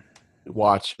that one.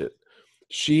 Watch it.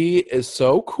 She is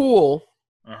so cool.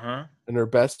 Uh-huh. And her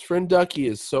best friend Ducky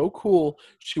is so cool.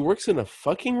 She works in a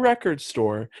fucking record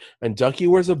store, and Ducky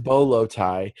wears a bolo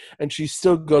tie, and she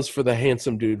still goes for the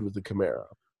handsome dude with the Camaro.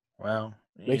 Well,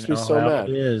 Makes you me know so how mad.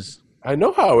 It is. I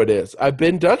know how it is. I've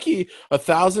been Ducky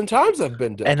 1,000 times. I've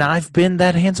been Ducky. And I've been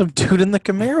that handsome dude in the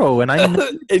Camaro, and I know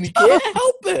and you can't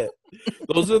help it.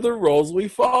 Those are the roles we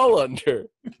fall under.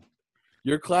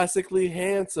 You're classically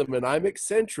handsome, and I'm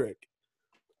eccentric.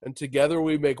 And together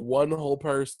we make one whole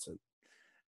person.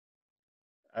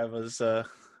 I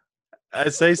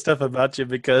say stuff about you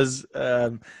because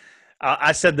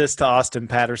I said this to Austin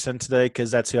Patterson today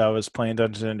because that's who I was playing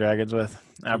Dungeons and Dragons with.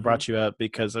 I brought you up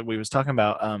because we was talking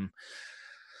about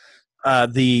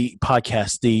the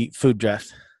podcast, the food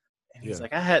draft. And he's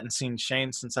like, I hadn't seen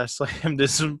Shane since I slammed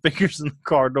his fingers in the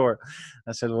car door.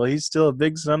 I said, well, he's still a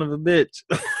big son of a bitch.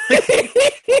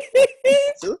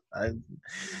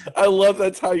 I love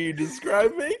that's how you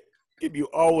describe me. And you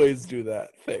always do that.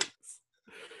 Thanks.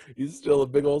 He's still a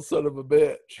big old son of a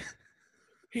bitch.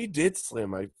 He did slam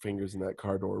my fingers in that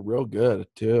car door real good,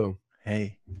 too.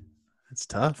 Hey, it's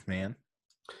tough, man.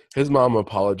 His mom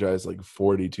apologized like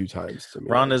 42 times to me.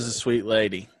 Rhonda's a sweet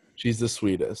lady. She's the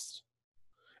sweetest.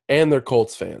 And they're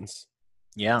Colts fans.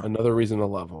 Yeah. Another reason to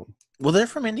love them. Well, they're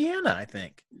from Indiana, I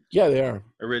think. Yeah, they are.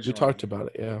 Originally. We talked about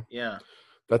it, yeah. Yeah.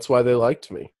 That's why they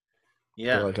liked me.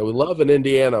 Yeah. They're like, we love an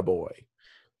Indiana boy.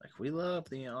 Like, we love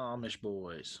the Amish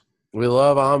boys. We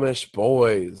love Amish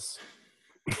boys.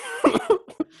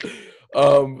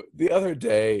 The other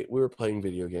day, we were playing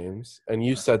video games, and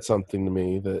you said something to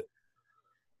me that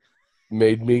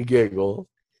made me giggle.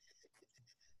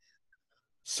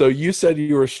 So you said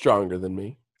you were stronger than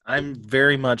me. I'm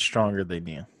very much stronger than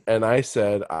you. And I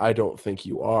said, I don't think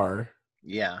you are.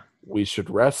 Yeah. We should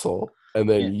wrestle. And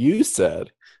then you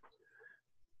said,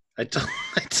 I told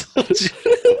you.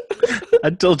 I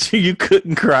told you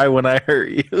couldn't cry when I hurt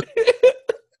you.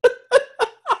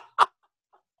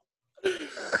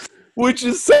 Which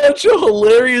is such a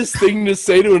hilarious thing to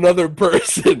say to another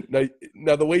person.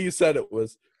 Now the way you said it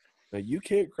was, now you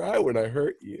can't cry when I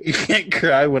hurt you. You can't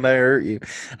cry when I hurt you.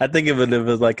 I think of it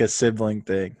as like a sibling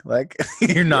thing. Like,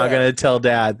 you're not going to tell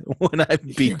dad when I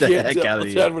beat the heck out of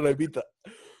you. Dad when I beat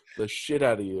the shit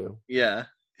out of you. Yeah.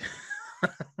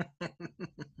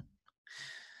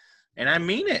 And I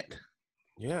mean it.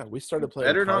 Yeah, we started playing.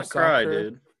 Better not soccer. cry,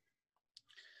 dude.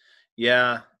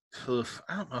 Yeah. Oof,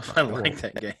 I don't know if I like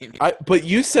that game. But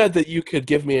you said that you could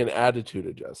give me an attitude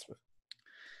adjustment.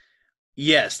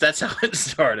 Yes, that's how it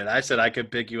started. I said I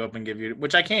could pick you up and give you,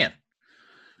 which I can.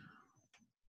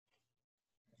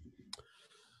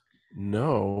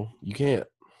 No, you can't.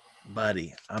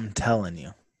 Buddy, I'm telling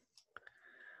you.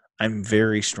 I'm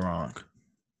very strong.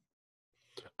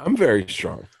 I'm very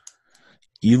strong.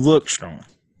 You look strong.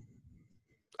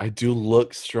 I do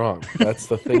look strong. That's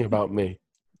the thing about me.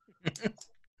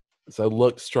 So I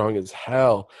look strong as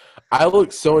hell. I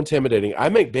look so intimidating. I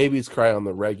make babies cry on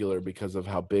the regular because of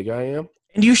how big I am.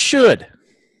 And you should.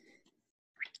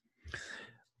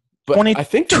 But I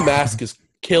think the mask is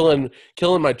killing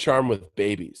my charm with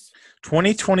babies.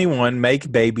 2021,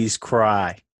 make babies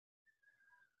cry.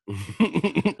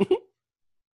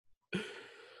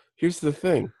 Here's the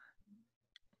thing.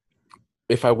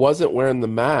 If I wasn't wearing the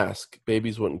mask,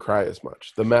 babies wouldn't cry as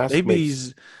much. The mask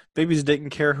babies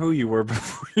didn't care who you were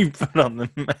before you put on the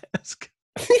mask.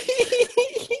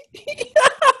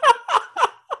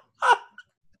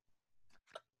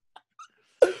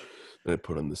 I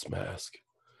put on this mask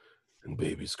and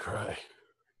babies cry.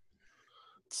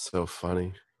 It's so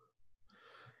funny.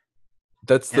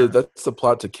 That's the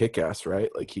plot to Kick-Ass, right?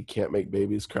 Like he can't make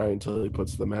babies cry until he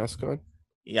puts the mask on.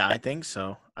 Yeah, I think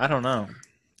so. I don't know.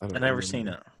 I've never seen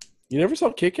it. You never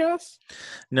saw Kick-Ass?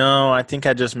 No, I think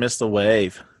I just missed the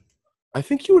wave. I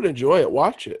think you would enjoy it.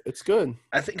 Watch it. It's good.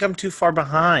 I think I'm too far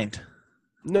behind.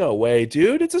 No way,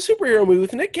 dude. It's a superhero movie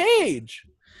with Nick Cage.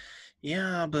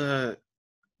 Yeah, but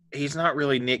he's not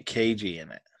really Nick Cagey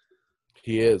in it.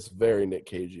 He is very Nick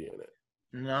Cagey in it.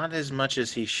 Not as much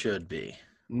as he should be.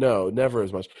 No, never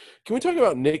as much. Can we talk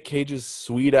about Nick Cage's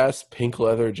sweet-ass pink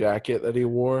leather jacket that he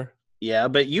wore? Yeah,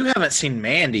 but you haven't seen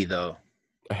Mandy, though.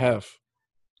 I have.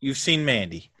 You've seen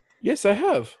Mandy? Yes, I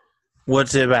have.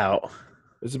 What's it about?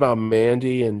 It's about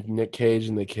Mandy and Nick Cage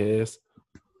and the kiss.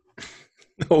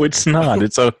 No, it's not.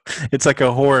 It's like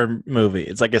a horror movie.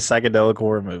 It's like a psychedelic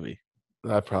horror movie.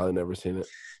 I've probably never seen it.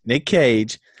 Nick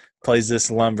Cage plays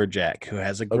this lumberjack who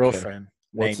has a girlfriend.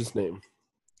 What's his name?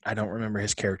 I don't remember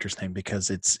his character's name because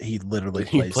he literally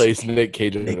plays Nick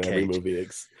Cage in every movie.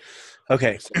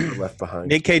 Okay. Left Behind.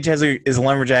 Nick Cage is a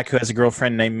lumberjack who has a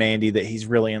girlfriend named Mandy that he's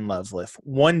really in love with.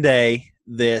 One day,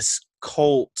 this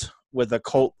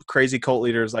crazy cult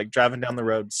leader is like driving down the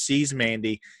road, sees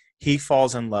Mandy, he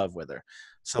falls in love with her.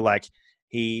 So like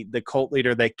the cult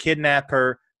leader, they kidnap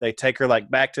her, They take her like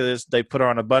back to this. They put her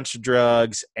on a bunch of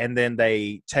drugs, and then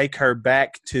they take her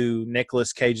back to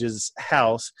Nicolas Cage's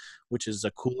house, which is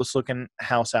the coolest looking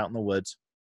house out in the woods.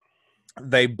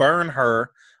 They burn her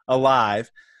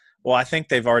alive. Well, I think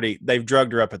they've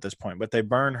drugged her up at this point, but they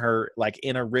burn her like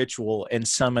in a ritual and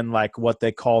summon like what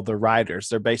they call the riders.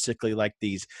 They're basically like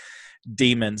these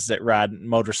demons that ride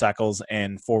motorcycles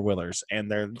and four-wheelers, and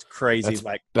they're crazy. That's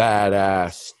like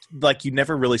badass. Like you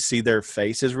never really see their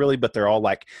faces really, but they're all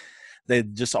like, they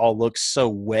just all look so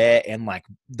wet, and like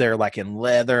they're like in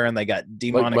leather, and they got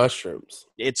demonic Like mushrooms.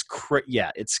 It's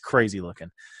it's crazy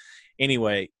looking.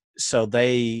 Anyway, so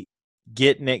they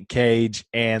get Nick Cage,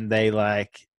 and they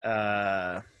like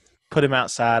put him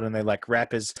outside, and they like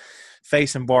wrap his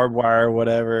face in barbed wire or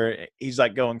whatever. He's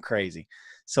like going crazy.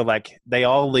 So like they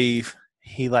all leave.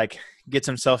 He like gets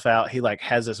himself out. He like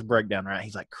has this breakdown, right?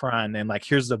 He's like crying, and like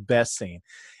here's the best scene.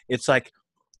 It's like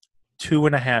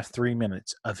 2.5, 3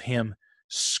 minutes of him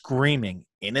screaming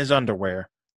in his underwear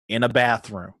in a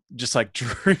bathroom, just like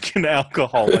drinking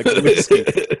alcohol, like whiskey,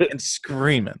 and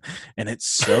screaming, and it's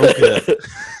so good.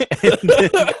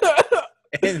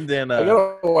 and then I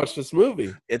gotta watch this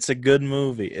movie. It's a good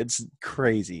movie. It's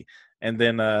crazy. And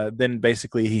then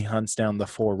basically he hunts down the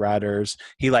four riders.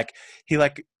 He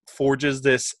forges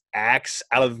this axe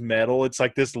out of metal. It's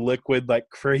like this liquid, like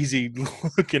crazy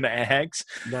looking axe.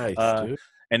 Nice, dude.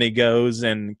 And he goes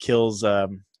and kills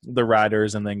the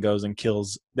riders, and then goes and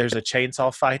kills. There's a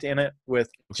chainsaw fight in it with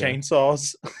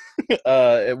chainsaws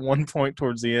at one point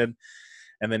towards the end,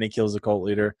 and then he kills the cult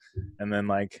leader, and then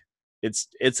like it's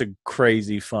a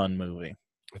crazy fun movie.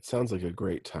 It sounds like a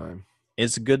great time.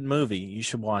 It's a good movie. You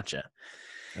should watch it.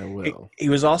 I will. He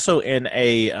was also in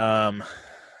a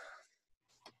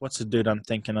what's the dude I'm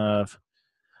thinking of?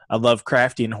 A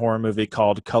Lovecraftian horror movie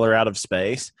called Color Out of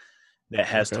Space that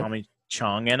has Tommy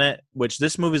Chong in it, which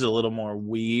this movie is a little more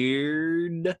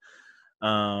weird,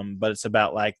 but it's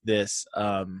about like this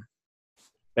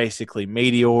basically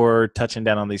meteor touching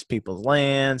down on these people's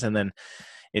lands, and then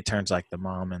it turns like the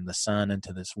mom and the son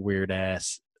into this weird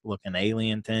ass looking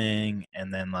alien thing,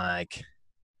 and then like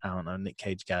I don't know, Nick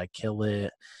Cage gotta kill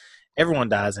it. Everyone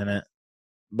dies in it,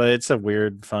 but it's a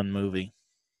weird, fun movie.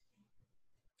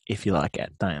 If you like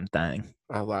that damn thing.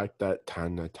 I like that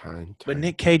time. But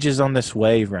Nick Cage is on this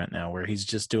wave right now where he's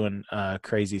just doing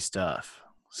crazy stuff.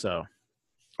 So,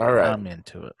 all right, I'm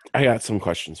into it. I got some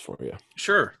questions for you.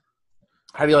 Sure.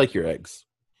 How do you like your eggs?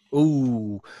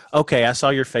 Ooh, okay. I saw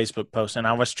your Facebook post, and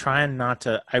I was trying not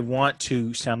to. I want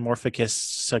to sound more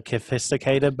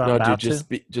sophisticated, but no, dude,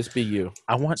 just be you.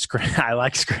 I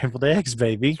like scrambled eggs,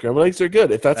 baby. Scrambled eggs are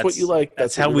good. If that's what you like,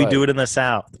 that's how we do it in the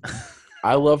South.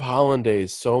 I love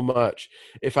hollandaise so much.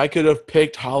 If I could have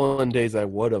picked hollandaise, I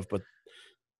would have, but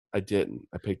I didn't.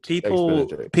 I picked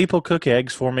people cook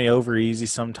eggs for me over easy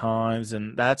sometimes,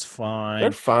 and that's fine.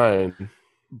 They're fine.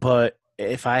 But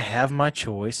if I have my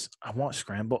choice, I want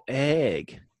scrambled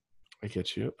egg. I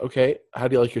get you. Okay. How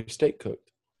do you like your steak cooked?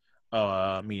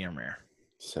 Medium rare.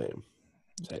 Same.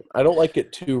 I don't like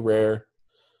it too rare.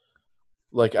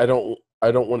 Like I don't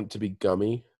want it to be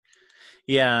gummy.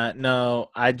 Yeah,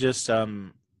 no, I just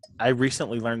I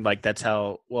recently learned like that's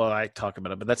how I talk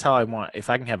about it, but that's how I want. If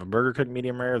I can have a burger cooked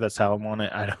medium rare, that's how I want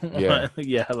it. I don't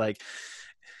want like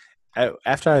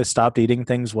after I stopped eating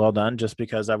things well done just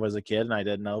because I was a kid and I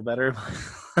didn't know better.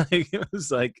 Like, it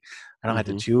was like I don't have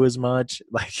to chew as much.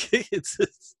 Like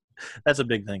that's a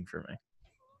big thing for me.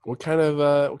 What kind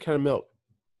of milk?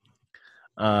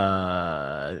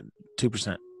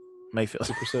 2% Mayfield.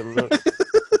 2% milk.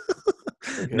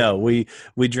 Okay. No, we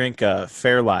drink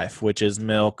Fairlife, which is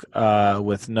milk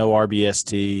with no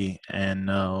RBST and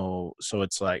no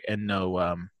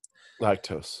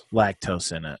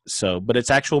lactose in it. So, but it's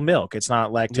actual milk. It's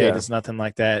not lactate. Yeah. It's nothing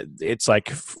like that. It's like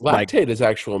lactate is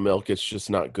actual milk. It's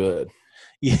just not good.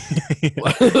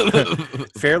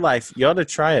 Fairlife, you ought to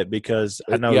try it because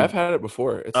I know. Yeah, I've had it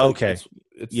before. It's okay. So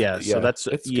that's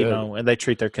it's good. And they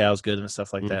treat their cows good and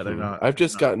stuff like that. Mm-hmm. They're not. I've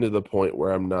just gotten to the point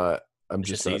where I'm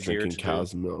just not drinking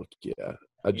cow's milk. Yeah.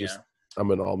 I'm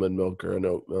an almond milk or an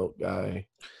oat milk guy.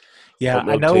 Yeah, oat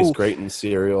milk I know. Tastes great in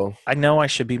cereal. I know I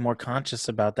should be more conscious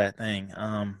about that thing.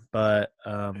 But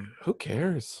who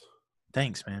cares?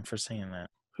 Thanks, man, for saying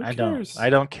that. Who cares? I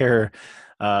don't care.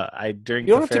 I drink.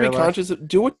 You don't have to be conscious.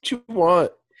 Do what you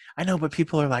want. I know, but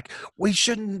people are like, we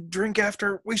shouldn't drink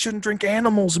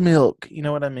animals' milk. You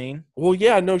know what I mean? Well,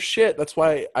 yeah, no shit. That's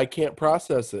why I can't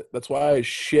process it. That's why I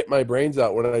shit my brains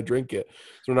out when I drink it.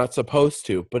 So we're not supposed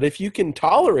to. But if you can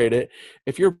tolerate it,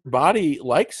 if your body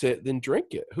likes it, then drink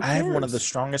it. Who cares? I have one of the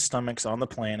strongest stomachs on the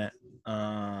planet.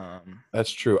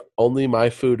 That's true. Only my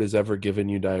food has ever given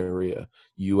you diarrhea.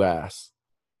 You ass.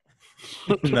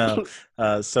 No,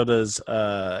 so does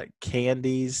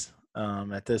Candy's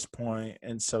at this point,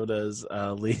 and so does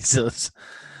Lisa's.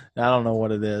 I don't know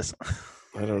what it is.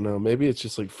 I don't know. Maybe it's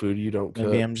just like food you don't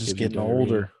Maybe cook I'm just gives you getting diarrhea.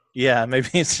 older. Yeah, maybe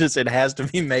it's just it has to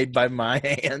be made by my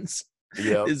hands.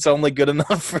 Yep. It's only good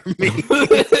enough for me.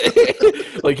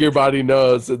 Like your body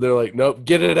knows, and they're like, "Nope,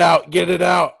 get it out, get it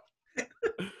out."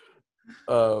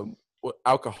 What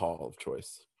alcohol of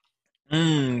choice?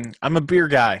 I'm a beer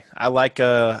guy. I like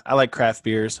craft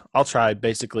beers. I'll try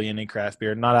basically any craft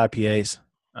beer, not IPAs.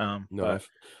 No, But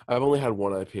I've only had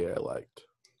one IPA I liked.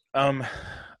 um,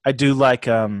 I do like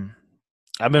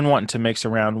I've been wanting to mix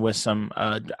around with some.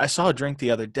 I saw a drink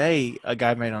the other day a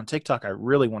guy made on TikTok. I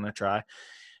really want to try.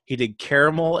 He did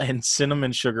caramel and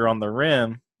cinnamon sugar on the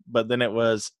rim, but then it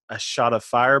was a shot of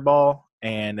Fireball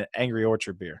and Angry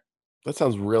Orchard beer. That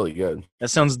sounds really good. That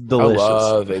sounds I delicious.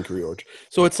 love Angry Orchard.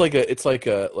 So it's like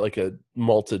a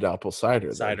malted apple cider.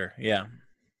 Then Cider, yeah.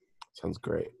 sounds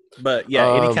great. But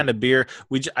yeah, any kind of beer.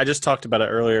 I just talked about it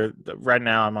earlier. Right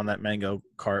now, I'm on that mango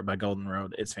cart by Golden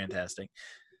Road. It's fantastic.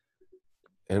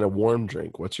 And a warm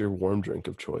drink. What's your warm drink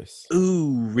of choice?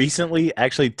 Ooh, recently,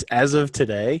 actually, as of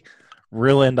today,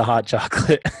 real into hot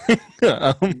chocolate.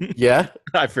 Yeah,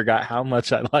 I forgot how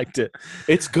much I liked it.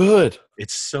 it's good.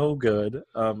 It's so good.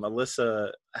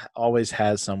 Alyssa always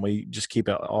has some. We just keep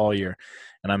it all year,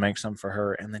 and I make some for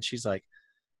her. And then she's like,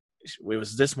 it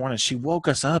was this morning. She woke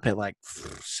us up at like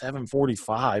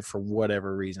 7:45 for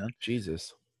whatever reason,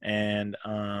 Jesus. and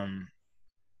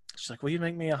she's like, "Will you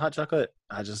make me a hot chocolate?"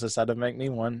 I just decided to make me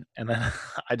one, and then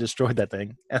I destroyed that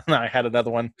thing, and I had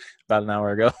another one about an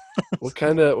hour ago. What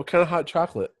kind of hot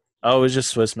chocolate? Oh, it was just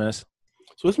Swiss Miss.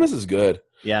 Swiss Miss is good.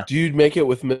 Yeah, Do you make it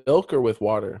with milk or with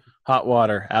water? hot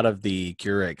water out of the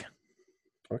Keurig.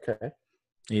 Okay.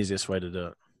 Easiest way to do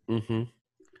it. Mm-hmm.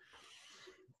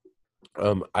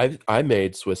 I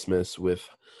made Swiss Miss with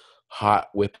hot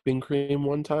whipping cream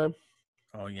one time.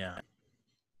 Oh yeah,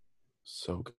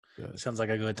 So it good. sounds like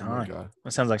a good Oh my time. god.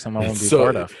 That sounds like something I want It's to be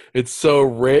part so of. it's so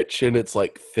rich and it's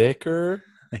like thicker,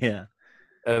 Yeah.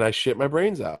 and I shit my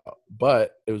brains out,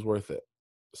 but it was worth it.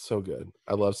 So good.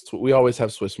 I love. We always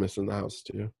have Swiss Miss in the house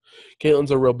too.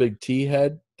 Caitlin's a real big tea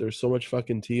head. There's so much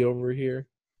fucking tea over here.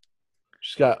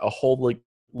 She's got a whole like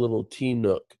little tea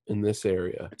nook in this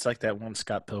area. It's like that one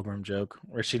Scott Pilgrim joke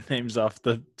where she names off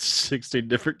the 60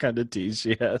 different kind of teas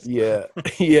she has. Yeah,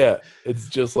 yeah. It's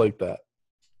just like that.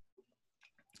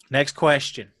 Next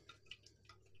question.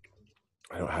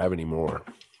 I don't have any more.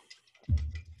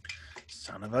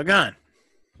 Son of a gun.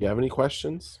 You have any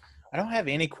questions? I don't have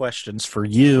any questions for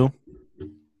you.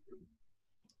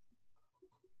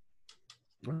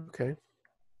 Okay.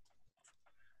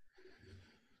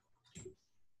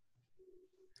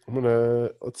 I'm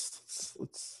gonna let's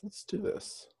do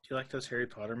this. Do you like those Harry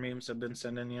Potter memes I've been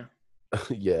sending you?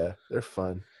 Yeah, they're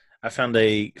fun. I found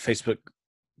a Facebook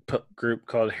group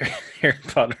called Harry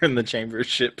Potter and the Chamber of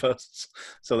Shit Posts.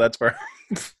 So that's where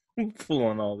I'm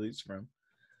pulling all these from.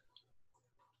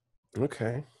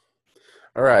 Okay.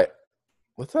 All right.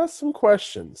 Let's ask some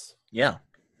questions. Yeah.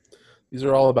 These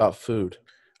are all about food.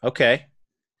 Okay.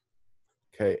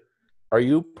 Okay. Are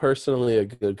you personally a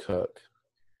good cook?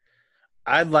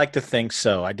 I'd like to think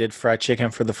so. I did fried chicken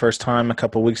for the first time a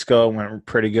couple weeks ago. It went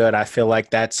pretty good. I feel like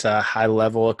that's a high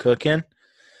level of cooking.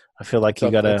 I feel like you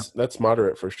gotta. That's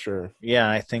moderate for sure. Yeah,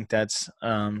 I think that's.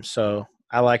 So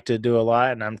I like to do a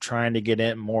lot, and I'm trying to get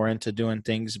in more into doing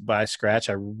things by scratch.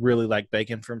 I really like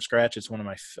baking from scratch. It's one of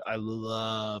my. I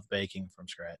love baking from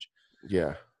scratch.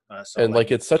 Yeah. So And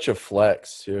like it's such a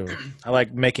flex too. I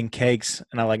like making cakes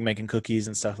and I like making cookies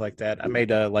and stuff like that. I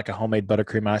made a homemade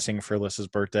buttercream icing for Alyssa's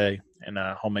birthday and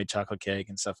a homemade chocolate cake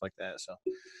and stuff like that. So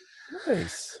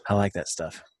Nice. I like that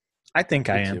stuff. I think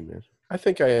I am. Too, man. I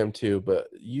think I am too, but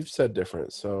you've said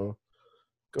different, so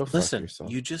go fuck Listen, yourself.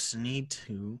 you just need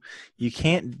to. You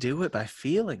can't do it by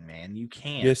feeling, man. You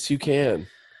can't. Yes, you can.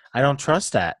 I don't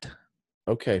trust that.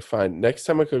 Okay, fine. Next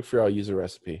time I cook for you, I'll use a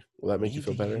recipe. Will that make you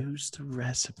feel better? Use the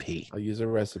recipe. I'll use a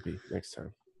recipe next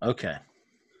time. Okay.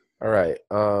 All right.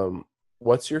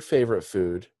 What's your favorite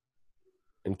food,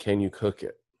 and can you cook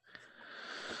it?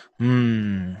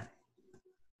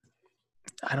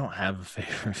 I don't have a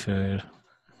favorite food.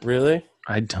 Really?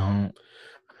 I don't.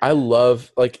 I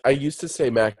love, like, I used to say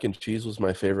mac and cheese was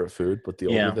my favorite food, but the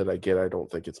Yeah. older that I get, I don't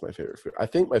think it's my favorite food. I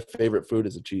think my favorite food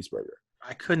is a cheeseburger.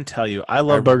 I couldn't tell you. I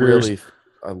love burgers.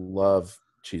 I love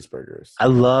cheeseburgers. I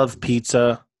love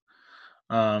pizza.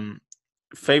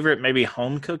 Favorite maybe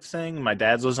home cooked thing. My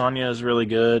dad's lasagna is really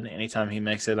good. Anytime he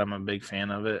makes it, I'm a big fan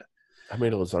of it. I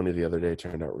made a lasagna the other day. It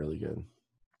turned out really good.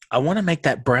 I want to make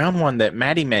that brown one that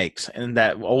Maddie makes in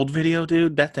that old video,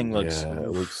 dude. That thing looks. Yeah,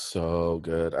 it looks so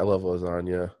good. I love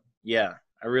lasagna. Yeah,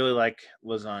 I really like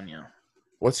lasagna.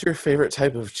 What's your favorite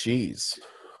type of cheese?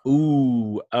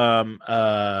 Ooh,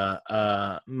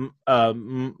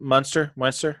 Munster.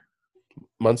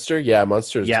 Munster? Yeah,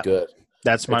 Munster is Yeah, good.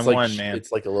 that's my It's like one, man.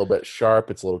 it's like a little bit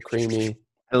sharp. It's a little creamy.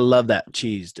 I love that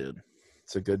cheese, dude.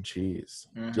 It's a good cheese.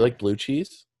 Do Mhm. you like blue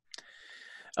cheese?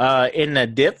 In a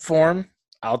dip form,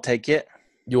 I'll take it.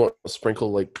 You want to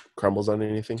sprinkle like crumbles on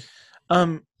anything?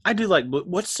 I do like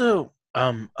what's the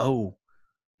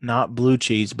not blue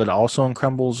cheese, but also in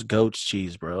crumbles, goat's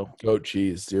cheese, bro. Goat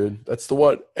cheese, dude. That's the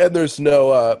one. And there's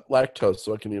no lactose,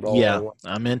 so I can eat all I Yeah, want.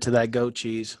 I'm into that goat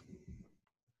cheese.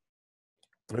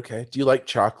 Okay. Do you like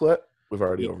chocolate? We've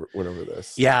already went over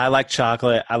this. Yeah, I like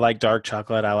chocolate. I like dark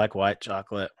chocolate. I like white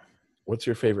chocolate. What's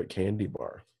your favorite candy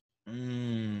bar?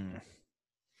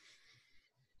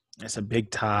 It's a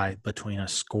big tie between a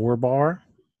Score bar.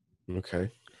 Okay.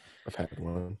 I've had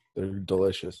one. They're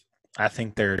delicious. I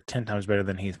think they're 10 times better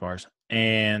than Heath bars.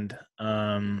 And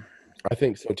I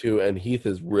think so too. And Heath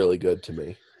is really good to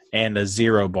me. and a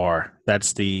Zero bar.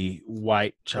 That's the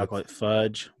white chocolate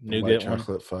fudge nougat one.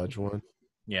 Chocolate fudge one.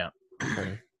 Yeah.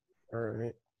 Okay. All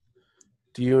right.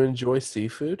 Do you enjoy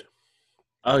seafood?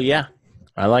 Oh yeah,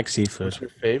 I like seafood. What's your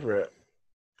favorite?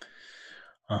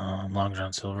 Long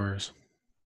John Silver's.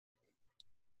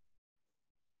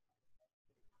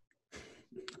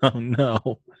 Oh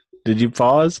no! Did you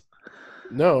pause?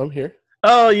 No, I'm here.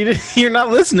 Oh, you're not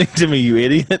listening to me, you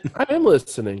idiot. I am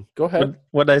listening. Go ahead.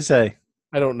 What'd I say?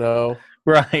 I don't know.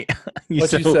 Right.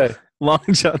 What'd you say? Long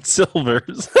John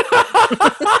Silver's.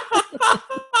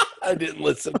 I didn't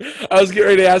listen. I was getting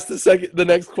ready to ask the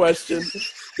next question.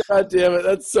 God damn it,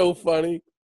 that's so funny.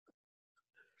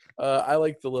 I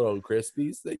like the little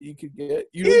crispies that you could get.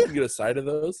 You can get a side of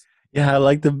those. Yeah, I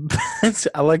like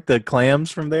the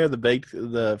clams from there,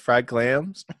 the fried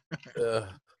clams.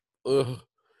 Ugh.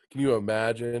 Can you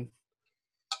imagine?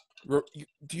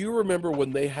 Do you remember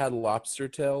when they had lobster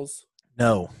tails?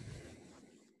 No.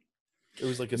 It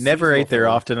was like a never ate there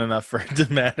thing. often enough for it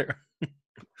to matter.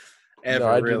 Ever,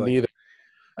 no, I really.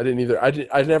 didn't either.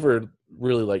 I never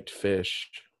really liked fish.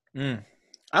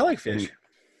 I like fish.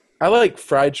 I like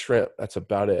fried shrimp. That's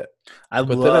about it.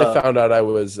 Then I found out I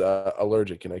was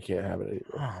allergic and I can't have it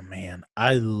anymore. Oh man,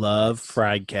 I love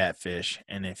fried catfish,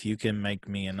 and if you can make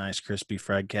me a nice crispy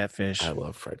fried catfish, I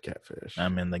love fried catfish.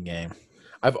 I'm in the game.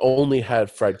 I've only had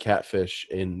fried catfish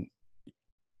in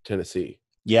Tennessee.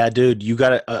 Yeah, dude, you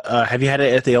got it. Have you had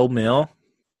it at the Old Mill?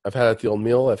 I've had it at the Old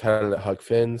Mill. I've had it at Huck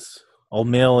Finn's. Old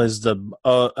Mill is the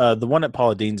one at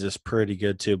Paula Dean's is pretty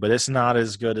good too, but it's not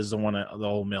as good as the one at the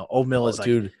Old Mill. Old Mill is like,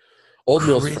 dude, Old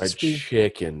Mill's crispy. fried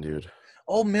chicken, dude.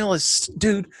 Old Mill is,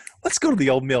 dude. Let's go to the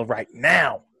Old Mill right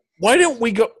now. Why don't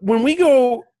we go when we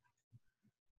go?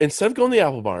 Instead of going to the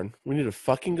Apple Barn, we need to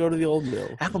fucking go to the Old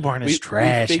Mill. Apple Barn is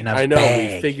trash. I know.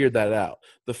 We figured that out.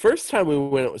 The first time we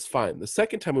went, it was fine. The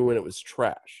second time we went, it was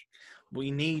trash. We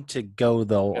need to go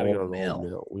though. Old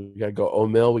Mill. We gotta go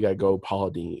Old Mill. We gotta go Paula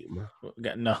Deen.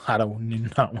 No, I do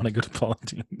not want to go to Paula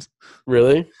Dean's.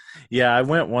 Really? Yeah, I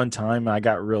went one time. And I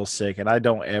got real sick, and I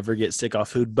don't ever get sick off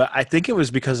food. But I think it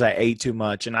was because I ate too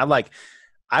much, and I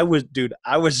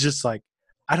was just like,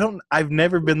 I've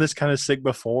never been this kind of sick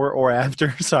before or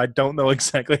after, so I don't know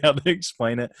exactly how to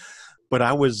explain it. But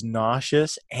I was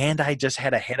nauseous, and I just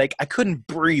had a headache. I couldn't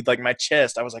breathe, like my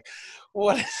chest. I was like,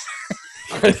 what is that?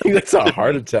 I think that's a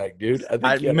heart attack, dude. I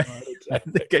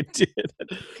think I did.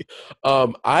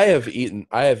 I have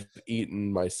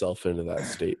eaten myself into that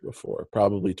state before,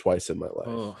 probably twice in my life.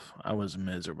 Oh, I was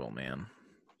miserable, man.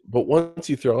 But once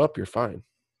you throw up, you're fine.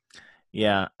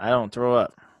 Yeah, I don't throw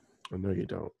up. I know you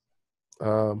don't.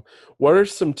 What are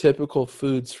some typical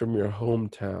foods from your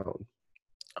hometown?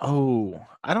 Oh,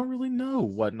 I don't really know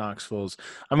what Knoxville's.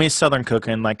 I mean, Southern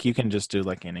cooking, like you can just do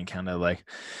like any kind of like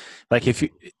if you.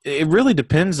 It really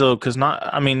depends though, because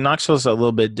Knoxville's a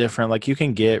little bit different. Like you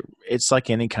can get, it's like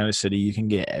any kind of city, you can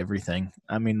get everything.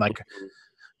 I mean, like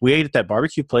we ate at that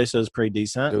barbecue place that was pretty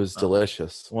decent. It was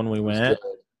delicious when we went.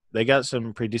 They got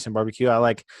some pretty decent barbecue. I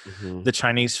like the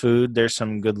Chinese food. There's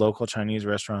some good local Chinese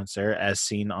restaurants there, as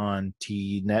seen on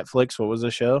Netflix. What was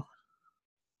the show?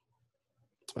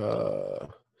 The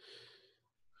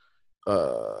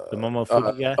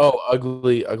Momofuku guy. Oh,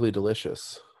 ugly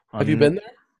delicious. Have you been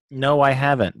there? No, I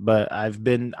haven't, but I've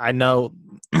been. I know.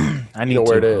 I need to know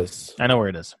where it is. I know where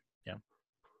it is. Yeah.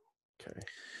 Okay.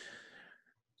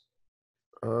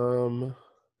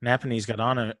 Napanese got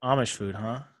on Amish food,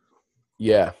 huh?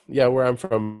 Yeah. Where I'm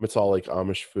from, it's all like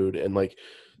Amish food, and like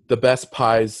the best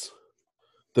pies,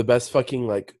 the best fucking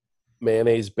like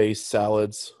mayonnaise-based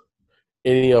salads.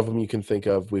 Any of them you can think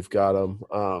of, we've got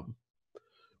them.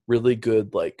 Really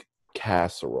good, like,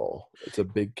 casserole. It's a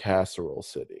big casserole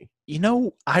city. You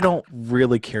know, I don't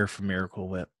really care for Miracle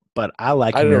Whip, but I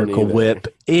like I don't Miracle either. Whip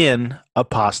in a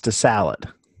pasta salad.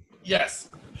 Yes.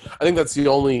 I think that's the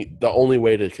only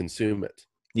way to consume it.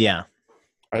 Yeah.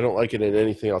 I don't like it in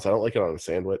anything else. I don't like it on a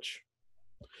sandwich.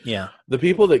 Yeah. The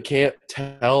people that can't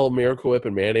tell Miracle Whip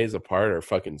and mayonnaise apart are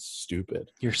fucking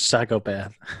stupid. You're a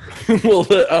psychopath. Well,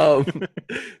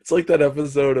 it's like that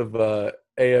episode of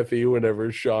AFE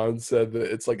whenever Sean said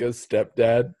that it's like a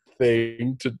stepdad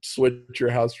thing to switch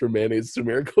your house from mayonnaise to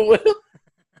Miracle Whip.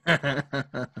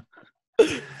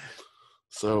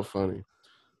 So funny.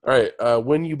 All right.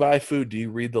 When you buy food, do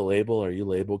you read the label? Are you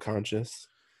label conscious?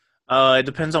 It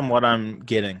depends on what I'm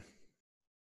getting,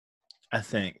 I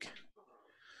think.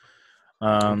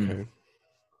 Okay.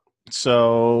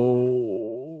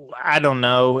 So I don't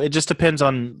know. It just depends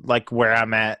on like where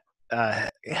I'm at,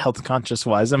 health conscious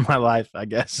wise in my life, I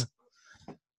guess.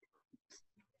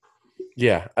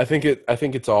 Yeah, I think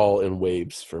it's all in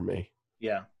waves for me.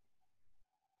 Yeah.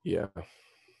 Yeah.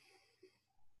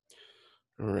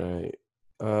 All right.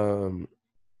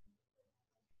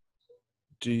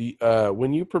 Do you,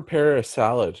 when you prepare a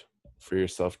salad for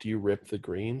yourself, do you rip the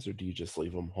greens or do you just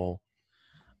leave them whole?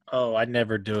 Oh, I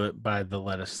never do it by the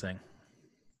lettuce thing.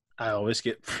 I always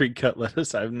get pre-cut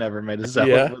lettuce. I've never made a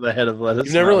salad with a head of lettuce.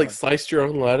 You've never like sliced your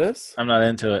own lettuce? I'm not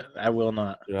into it. I will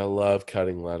not. Dude, I love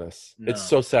cutting lettuce. No. It's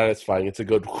so satisfying. It's a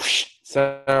good whoosh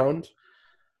sound.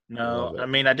 No, I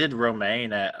mean I did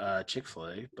romaine at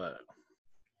Chick-fil-A, but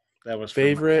that was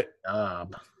favorite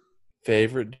job.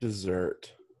 Favorite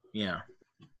dessert. Yeah.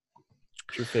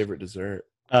 What's your favorite dessert?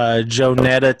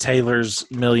 Jonetta Taylor's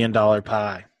 $1 Million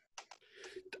Pie.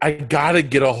 I gotta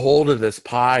get a hold of this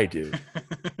pie, dude.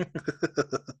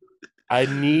 I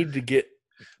need to get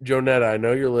Jonetta. I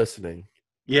know you're listening.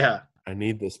 Yeah. I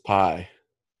need this pie.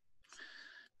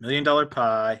 $1 Million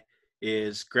Pie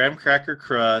is graham cracker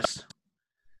crust,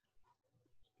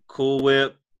 Cool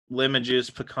Whip, lemon juice,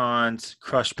 pecans,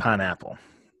 crushed pineapple.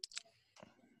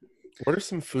 What are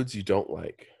some foods you don't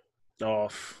like? Oh,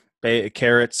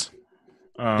 carrots.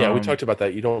 Yeah, we talked about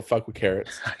that. You don't fuck with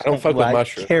carrots. I don't fuck with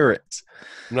mushrooms. Carrots.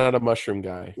 I'm not a mushroom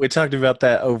guy. We talked about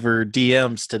that over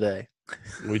DMs today.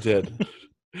 We did.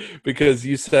 Because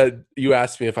you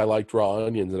asked me if I liked raw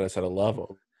onions, and I said I love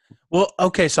them. Well,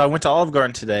 okay, so I went to Olive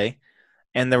Garden today,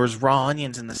 and there was raw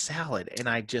onions in the salad, and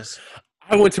I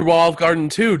went to Olive Garden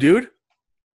too, dude.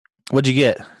 What'd you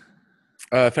get?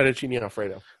 Fettuccine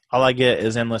Alfredo. All I get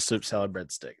is endless soup salad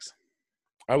breadsticks.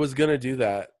 I was gonna do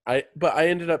that. But I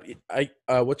ended up.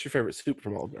 What's your favorite soup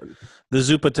from Olive Garden? The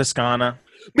Zuppa Toscana.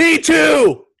 Me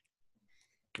too.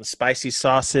 The spicy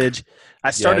sausage.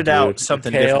 I started out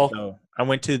something different though.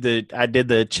 I did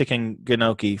the chicken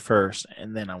gnocchi first,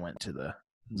 and then I went to the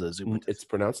Zuppa. It's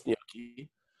pronounced gnocchi.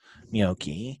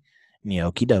 Gnocchi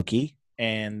dokie,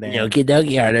 and then gnocchi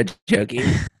dokie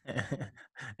artichoke.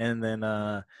 And then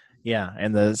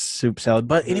and the soup salad.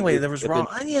 But anyway, there was raw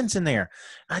onions in there.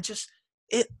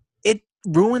 It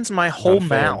ruins my whole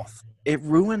mouth. It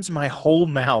ruins my whole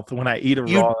mouth when I eat a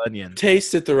raw onion.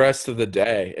 Taste it the rest of the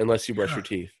day unless you brush your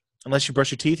teeth. Unless you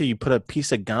brush your teeth or you put a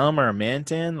piece of gum or a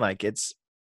mint in, I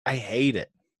hate it.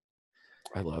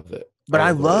 I love it. But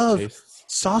I love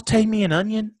saute me an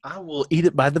onion. I will eat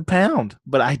it by the pound,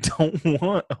 but I don't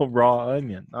want a raw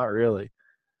onion. Not really.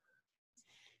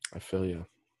 I feel you.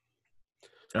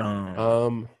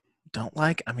 Don't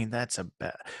like. I mean, that's a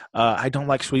bad. I don't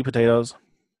like sweet potatoes.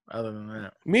 Other than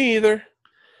that, me either.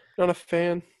 Not a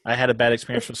fan. I had a bad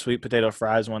experience with sweet potato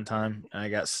fries one time. I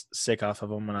got sick off of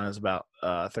them when I was about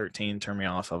 13. Turned me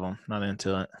off of them. Not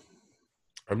into it.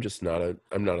 I'm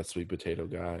not a sweet potato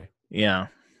guy. Yeah.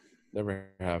 Never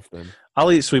have been.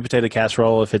 I'll eat sweet potato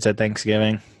casserole if it's at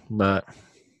Thanksgiving, but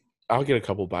I'll get a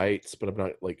couple bites, but I'm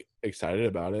not excited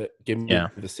about it. Give me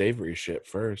the savory shit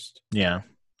first. Yeah.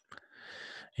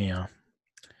 Yeah.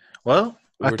 Well,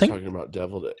 we were talking about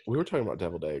deviled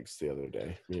eggs the other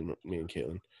day. Me and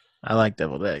Caitlin. I like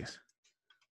deviled eggs.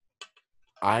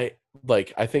 I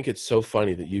think it's so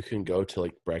funny that you can go to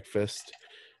breakfast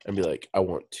and be like, I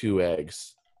want 2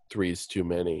 eggs, 3 is too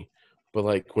many.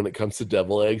 But when it comes to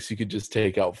deviled eggs, you could just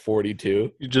take out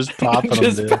 42. You just popping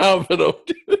them. Popping them,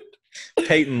 dude.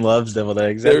 Peyton loves deviled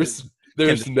eggs.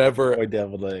 There's never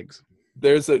deviled eggs.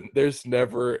 There's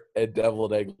never a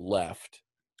deviled egg left.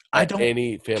 I don't.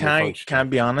 Any family function. Can I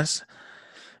be honest?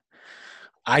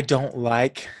 I don't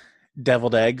like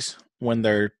deviled eggs when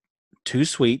they're too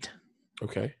sweet.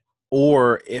 Okay.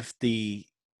 Or if the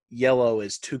yellow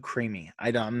is too creamy.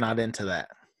 I'm not into that.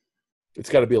 It's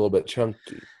got to be a little bit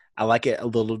chunky. I like it a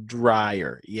little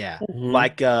drier. Yeah. Mhm.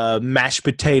 Like mashed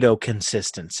potato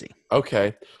consistency.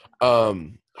 Okay.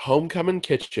 Homecoming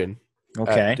Kitchen at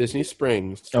Okay. Disney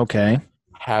Springs Okay.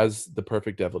 has the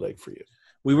perfect deviled egg for you.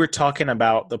 We were talking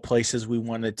about the places we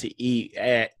wanted to eat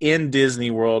in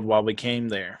Disney World while we came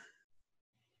there.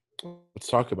 Let's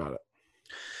talk about it.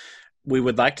 We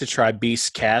would like to try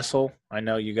Beast Castle. I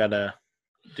know you got to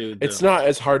do the. It's not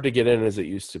as hard to get in as it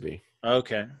used to be.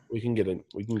 Okay. We can get in.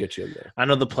 We can get you in there. I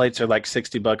know the plates are like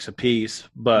 $60 a piece,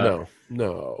 but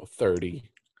No, 30.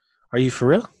 are you for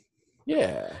real?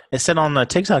 Yeah. It said on the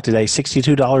TikTok today,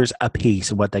 $62 a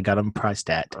piece, what they got them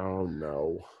priced at. Oh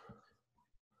no.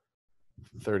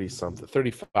 30 something.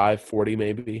 35, 40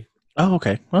 maybe. Oh,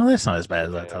 okay. Well, that's not as bad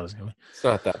as I thought it was going to be. It's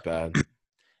not that bad.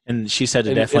 And she said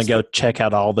to And definitely it's go check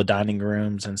out all the dining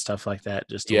rooms and stuff like that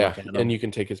just to look at them. And you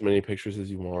can take as many pictures as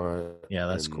you want. Yeah,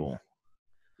 that's cool.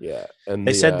 Yeah. And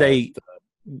They said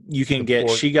you can get,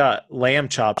 she got lamb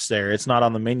chops there. It's not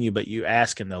on the menu, but you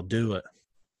ask and they'll do it.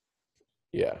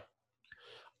 Yeah.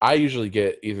 I usually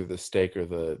get either the steak or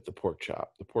the pork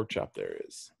chop. The pork chop there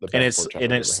is the best pork chop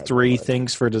and I've it's ever had 3 in my life.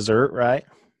 things for dessert, right?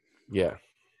 Yeah.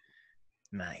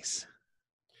 Nice.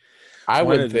 I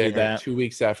Wanted went to do there that. 2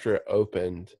 weeks after it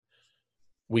opened.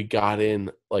 We got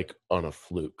in like on a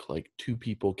fluke. Like 2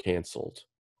 people canceled.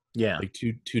 Yeah. Like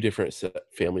two different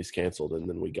families canceled, and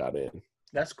then we got in.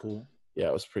 That's cool. Yeah,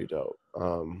 it was pretty dope.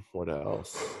 What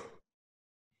else?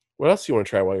 What else do you want to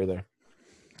try while you're there?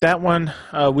 That one,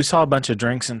 we saw a bunch of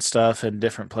drinks and stuff in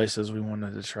different places we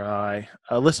wanted to try.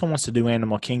 Alyssa wants to do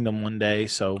Animal Kingdom one day,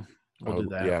 so we'll do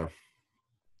that.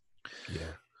 Yeah.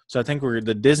 So I think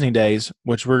the Disney days,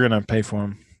 which we're gonna pay for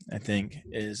them. I think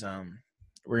is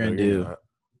we're gonna do.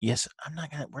 Yes,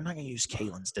 we're not gonna use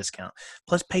Caitlin's discount.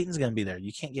 Plus, Peyton's gonna be there.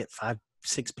 You can't get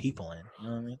 5-6 people in. You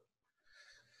know what I mean?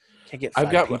 Can't get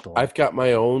 5 people. I've got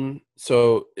my own.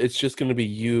 So it's just gonna be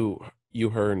you,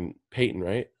 her, and Peyton,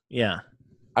 right? Yeah.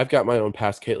 I've got my own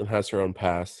pass. Caitlin has her own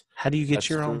pass. How do you get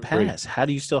your own pass? How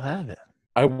do you still have it?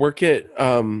 I work at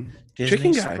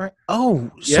Chicken Guy. Oh,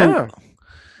 yeah.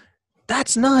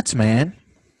 That's nuts, man.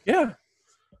 Yeah.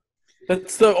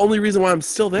 That's the only reason why I'm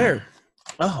still there.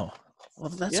 Oh, well,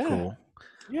 that's cool.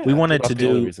 Yeah, we wanted to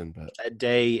do but a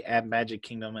day at Magic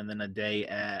Kingdom and then a day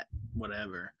at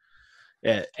whatever,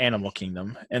 at Animal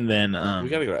Kingdom. And then we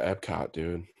got to go to Epcot,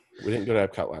 dude. We didn't go to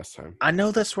Epcot last time. I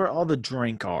know that's where all the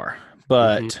drink are,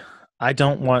 but I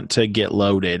don't want to get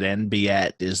loaded and be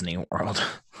at Disney World.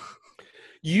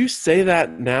 You say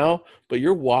that now, but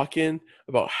you're walking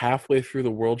about halfway through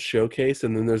the World Showcase,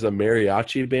 and then there's a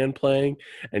mariachi band playing,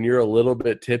 and you're a little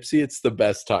bit tipsy. It's the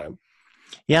best time.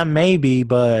 Yeah, maybe,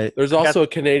 but there's also a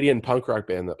Canadian punk rock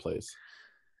band that plays.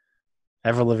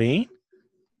 Avril Lavigne?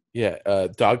 Yeah,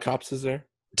 Dog Cops is there.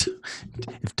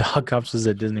 If Dog Cops was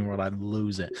at Disney World, I'd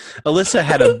lose it. Alyssa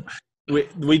had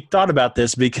we thought about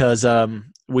this because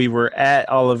we were at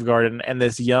Olive Garden and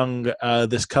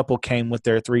this couple came with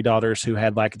their 3 daughters who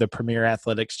had like the Premier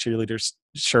Athletics cheerleaders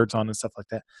shirts on and stuff like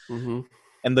that. Mm-hmm.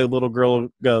 And the little girl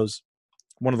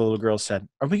one of the little girls said,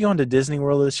 "Are we going to Disney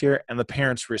World this year?" And the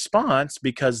parents' response,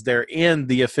 because they're in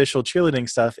the official cheerleading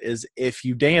stuff, is if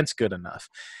you dance good enough.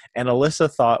 And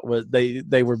Alyssa thought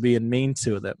they were being mean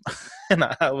to them. And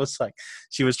I was like,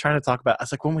 she was trying to talk about, I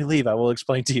was like, when we leave, I will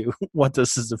explain to you what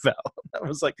this is about. I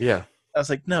was like,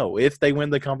 no, if they win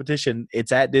the competition,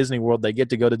 it's at Disney World. They get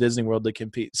to go to Disney World to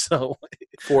compete. So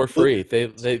for free. They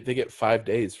get 5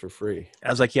 days for free. I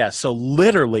was like, yeah. So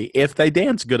literally, if they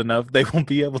dance good enough, they won't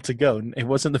be able to go. It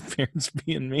wasn't the parents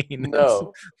being mean.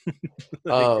 No.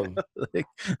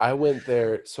 I went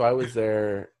there. So I was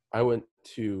there. I went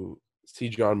to see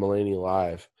John Mulaney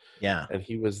live. Yeah. And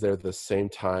he was there the same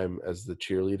time as the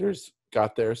cheerleaders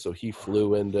got there. So he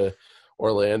flew into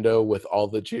Orlando with all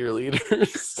the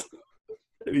cheerleaders.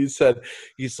 And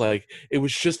he's like, it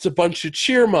was just a bunch of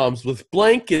cheer moms with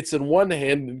blankets in one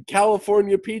hand and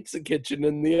California Pizza Kitchen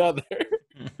in the other.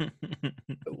 I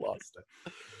lost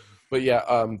it. But yeah,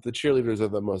 the cheerleaders are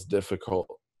the most difficult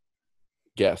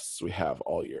guests we have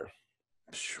all year.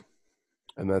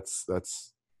 And that's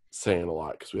saying a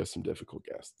lot because we have some difficult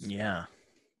guests. Yeah.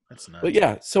 That's nice. But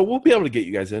yeah, so we'll be able to get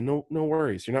you guys in. No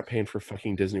worries. You're not paying for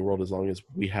fucking Disney World as long as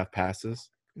we have passes.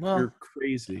 Well, you're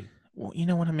crazy. Well, you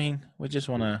know what I mean? We just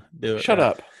want to do it. Shut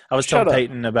up. I was telling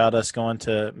Peyton about us going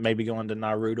to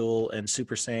Naruto and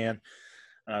Super Saiyan.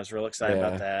 And I was real excited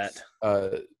about that.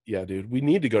 Yeah, dude. We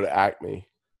need to go to Acme.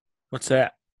 What's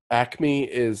that? Acme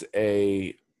is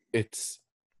a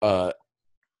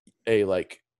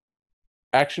like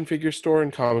action figure store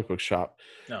and comic book shop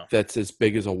that's as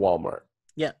big as a Walmart.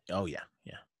 Yeah. Oh yeah.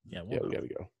 Yeah. We gotta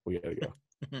go.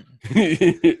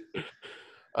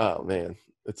 Oh man.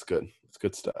 It's good. It's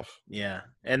good stuff. Yeah,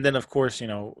 and then of course,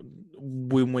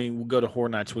 when we go to Horror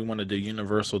Nights, we want to do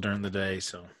Universal during the day.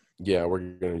 So Yeah, we're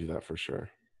gonna do that for sure.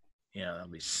 yeah, that'll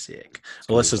be sick. It's gonna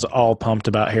be Melissa's fun. all pumped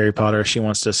about Harry Potter. She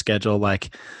wants to schedule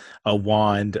like a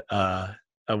wand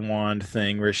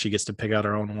thing where she gets to pick out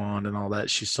her own wand and all that.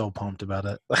 She's so pumped about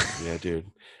it. Yeah, dude.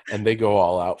 And they go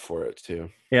all out for it too.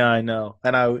 Yeah, I know.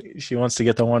 And she wants to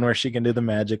get the one where she can do the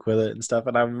magic with it and stuff.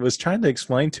 And I was trying to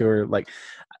explain to her like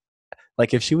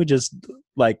if she would just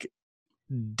like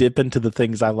dip into the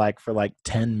things I like for like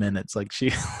 10 minutes, like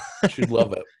she'd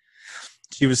love it.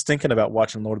 She was thinking about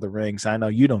watching Lord of the Rings. I know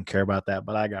you don't care about that,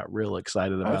 but I got real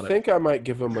excited about it. I think I might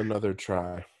give them another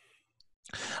try.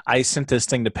 I sent this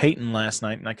thing to Peyton last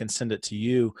night, and I can send it to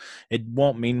you. It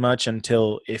won't mean much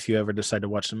until if you ever decide to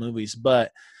watch the movies,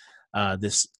 but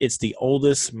it's the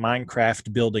oldest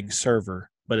Minecraft building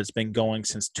server, but it's been going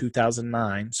since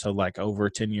 2009, so like over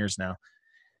 10 years now.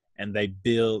 And they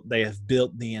have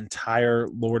built the entire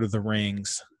Lord of the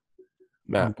Rings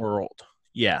world.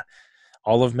 Yeah.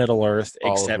 All of Middle Earth,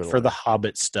 except for the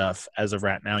Hobbit stuff as of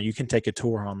right now. You can take a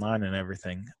tour online and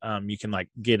everything. You can like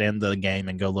get in the game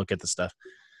and go look at the stuff.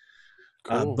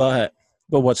 Cool. But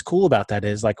what's cool about that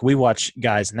is like we watch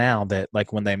guys now that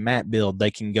like when they map build, they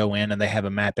can go in and they have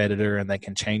a map editor and they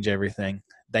can change everything.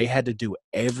 They had to do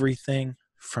everything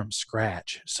from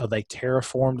scratch. So they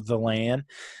terraformed the land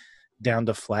down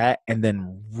to flat and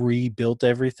then rebuilt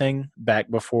everything back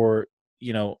before,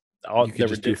 you could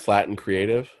just do flat and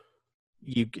creative.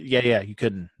 You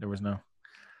couldn't. There was no.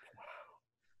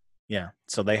 Yeah,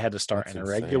 so they had to start in a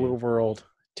regular world,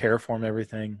 terraform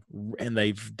everything, and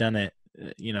they've done it.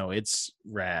 It's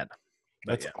rad.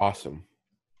 That's awesome.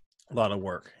 A lot of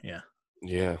work. Yeah.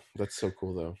 Yeah, that's so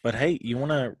cool though. But hey, you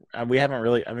want to? We haven't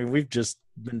really. I mean, we've just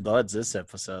been buds this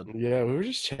episode. Yeah, we were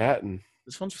just chatting.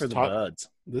 This one's for the buds.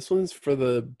 This one's for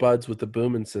the buds with the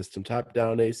booming system, top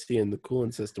down AC and the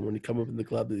cooling system. When you come up in the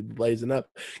club, he's blazing up.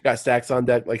 Got stacks on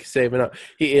deck, like he's saving up.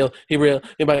 He ill, he real,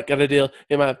 he might got a deal.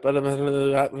 He might,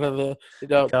 he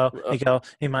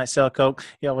don't. He might sell coke.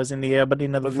 He always in the air, but he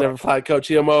never fly. Coach,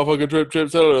 he a motherfucking trip,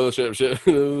 sell another shit.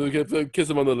 Kiss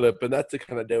him on the lip, and that's the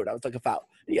kind of dude I was looking for.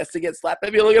 He has to get slapped.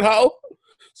 Maybe look at how.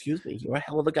 Excuse me, you're a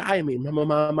hell of a guy. I mean,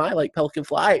 my like Pelican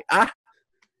Fly.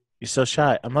 You're so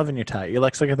shy. I'm loving your tie. You're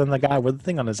like slicker than the guy with the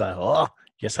thing on his eye. Oh,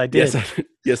 yes, I did.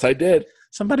 Yes, I did.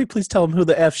 Somebody please tell him who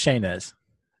the F Shane is.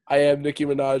 I am Nicki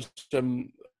Minaj.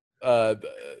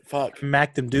 Fuck.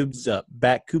 Mac them dubes up,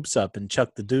 back coops up, and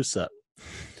chuck the deuce up.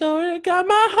 So it got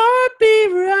my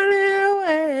heartbeat running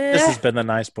away. This has been the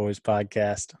Nice Boys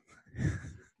podcast.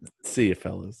 See you,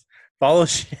 fellas. Follow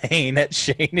Shane at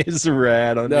Shane is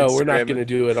rad on Instagram. No, we're not going to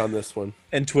do it on this one.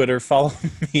 And Twitter. Follow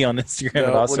me on Instagram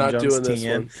at Austin we're not Jones doing this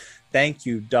TN. one. Thank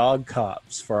you, Dog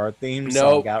Cops, for our theme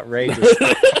song. Outrageous.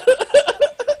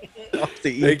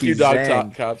 Thank you,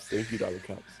 Dog Cops. Thank you, Dog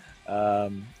Cops.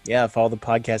 Follow the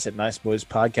podcast at Nice Boys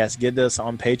Podcast. Get us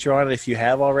on Patreon if you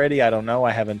have already. I don't know.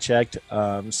 I haven't checked.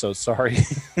 So sorry.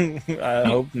 I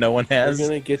hope no one has. We're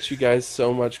going to get you guys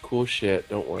so much cool shit.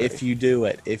 Don't worry. If you do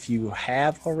it. If you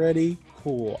have already,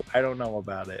 cool. I don't know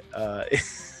about it.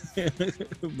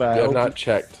 But I've not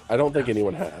checked. I don't think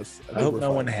anyone has. I hope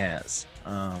no one has.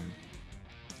 I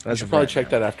should probably check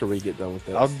that after we get done with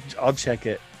this. I'll check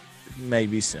it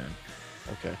maybe soon.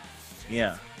 Okay.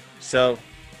 Yeah. So,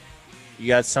 you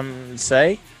got something to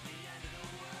say?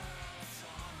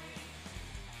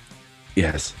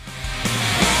 Yes.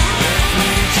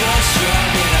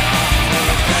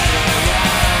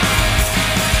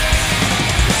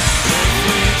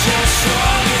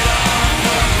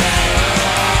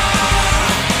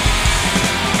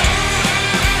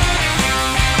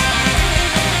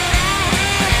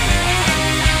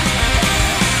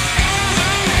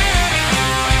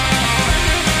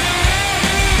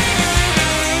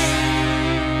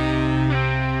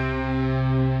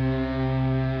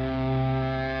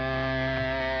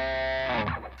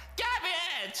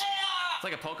 It's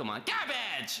like a Pokemon.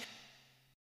 Garbage!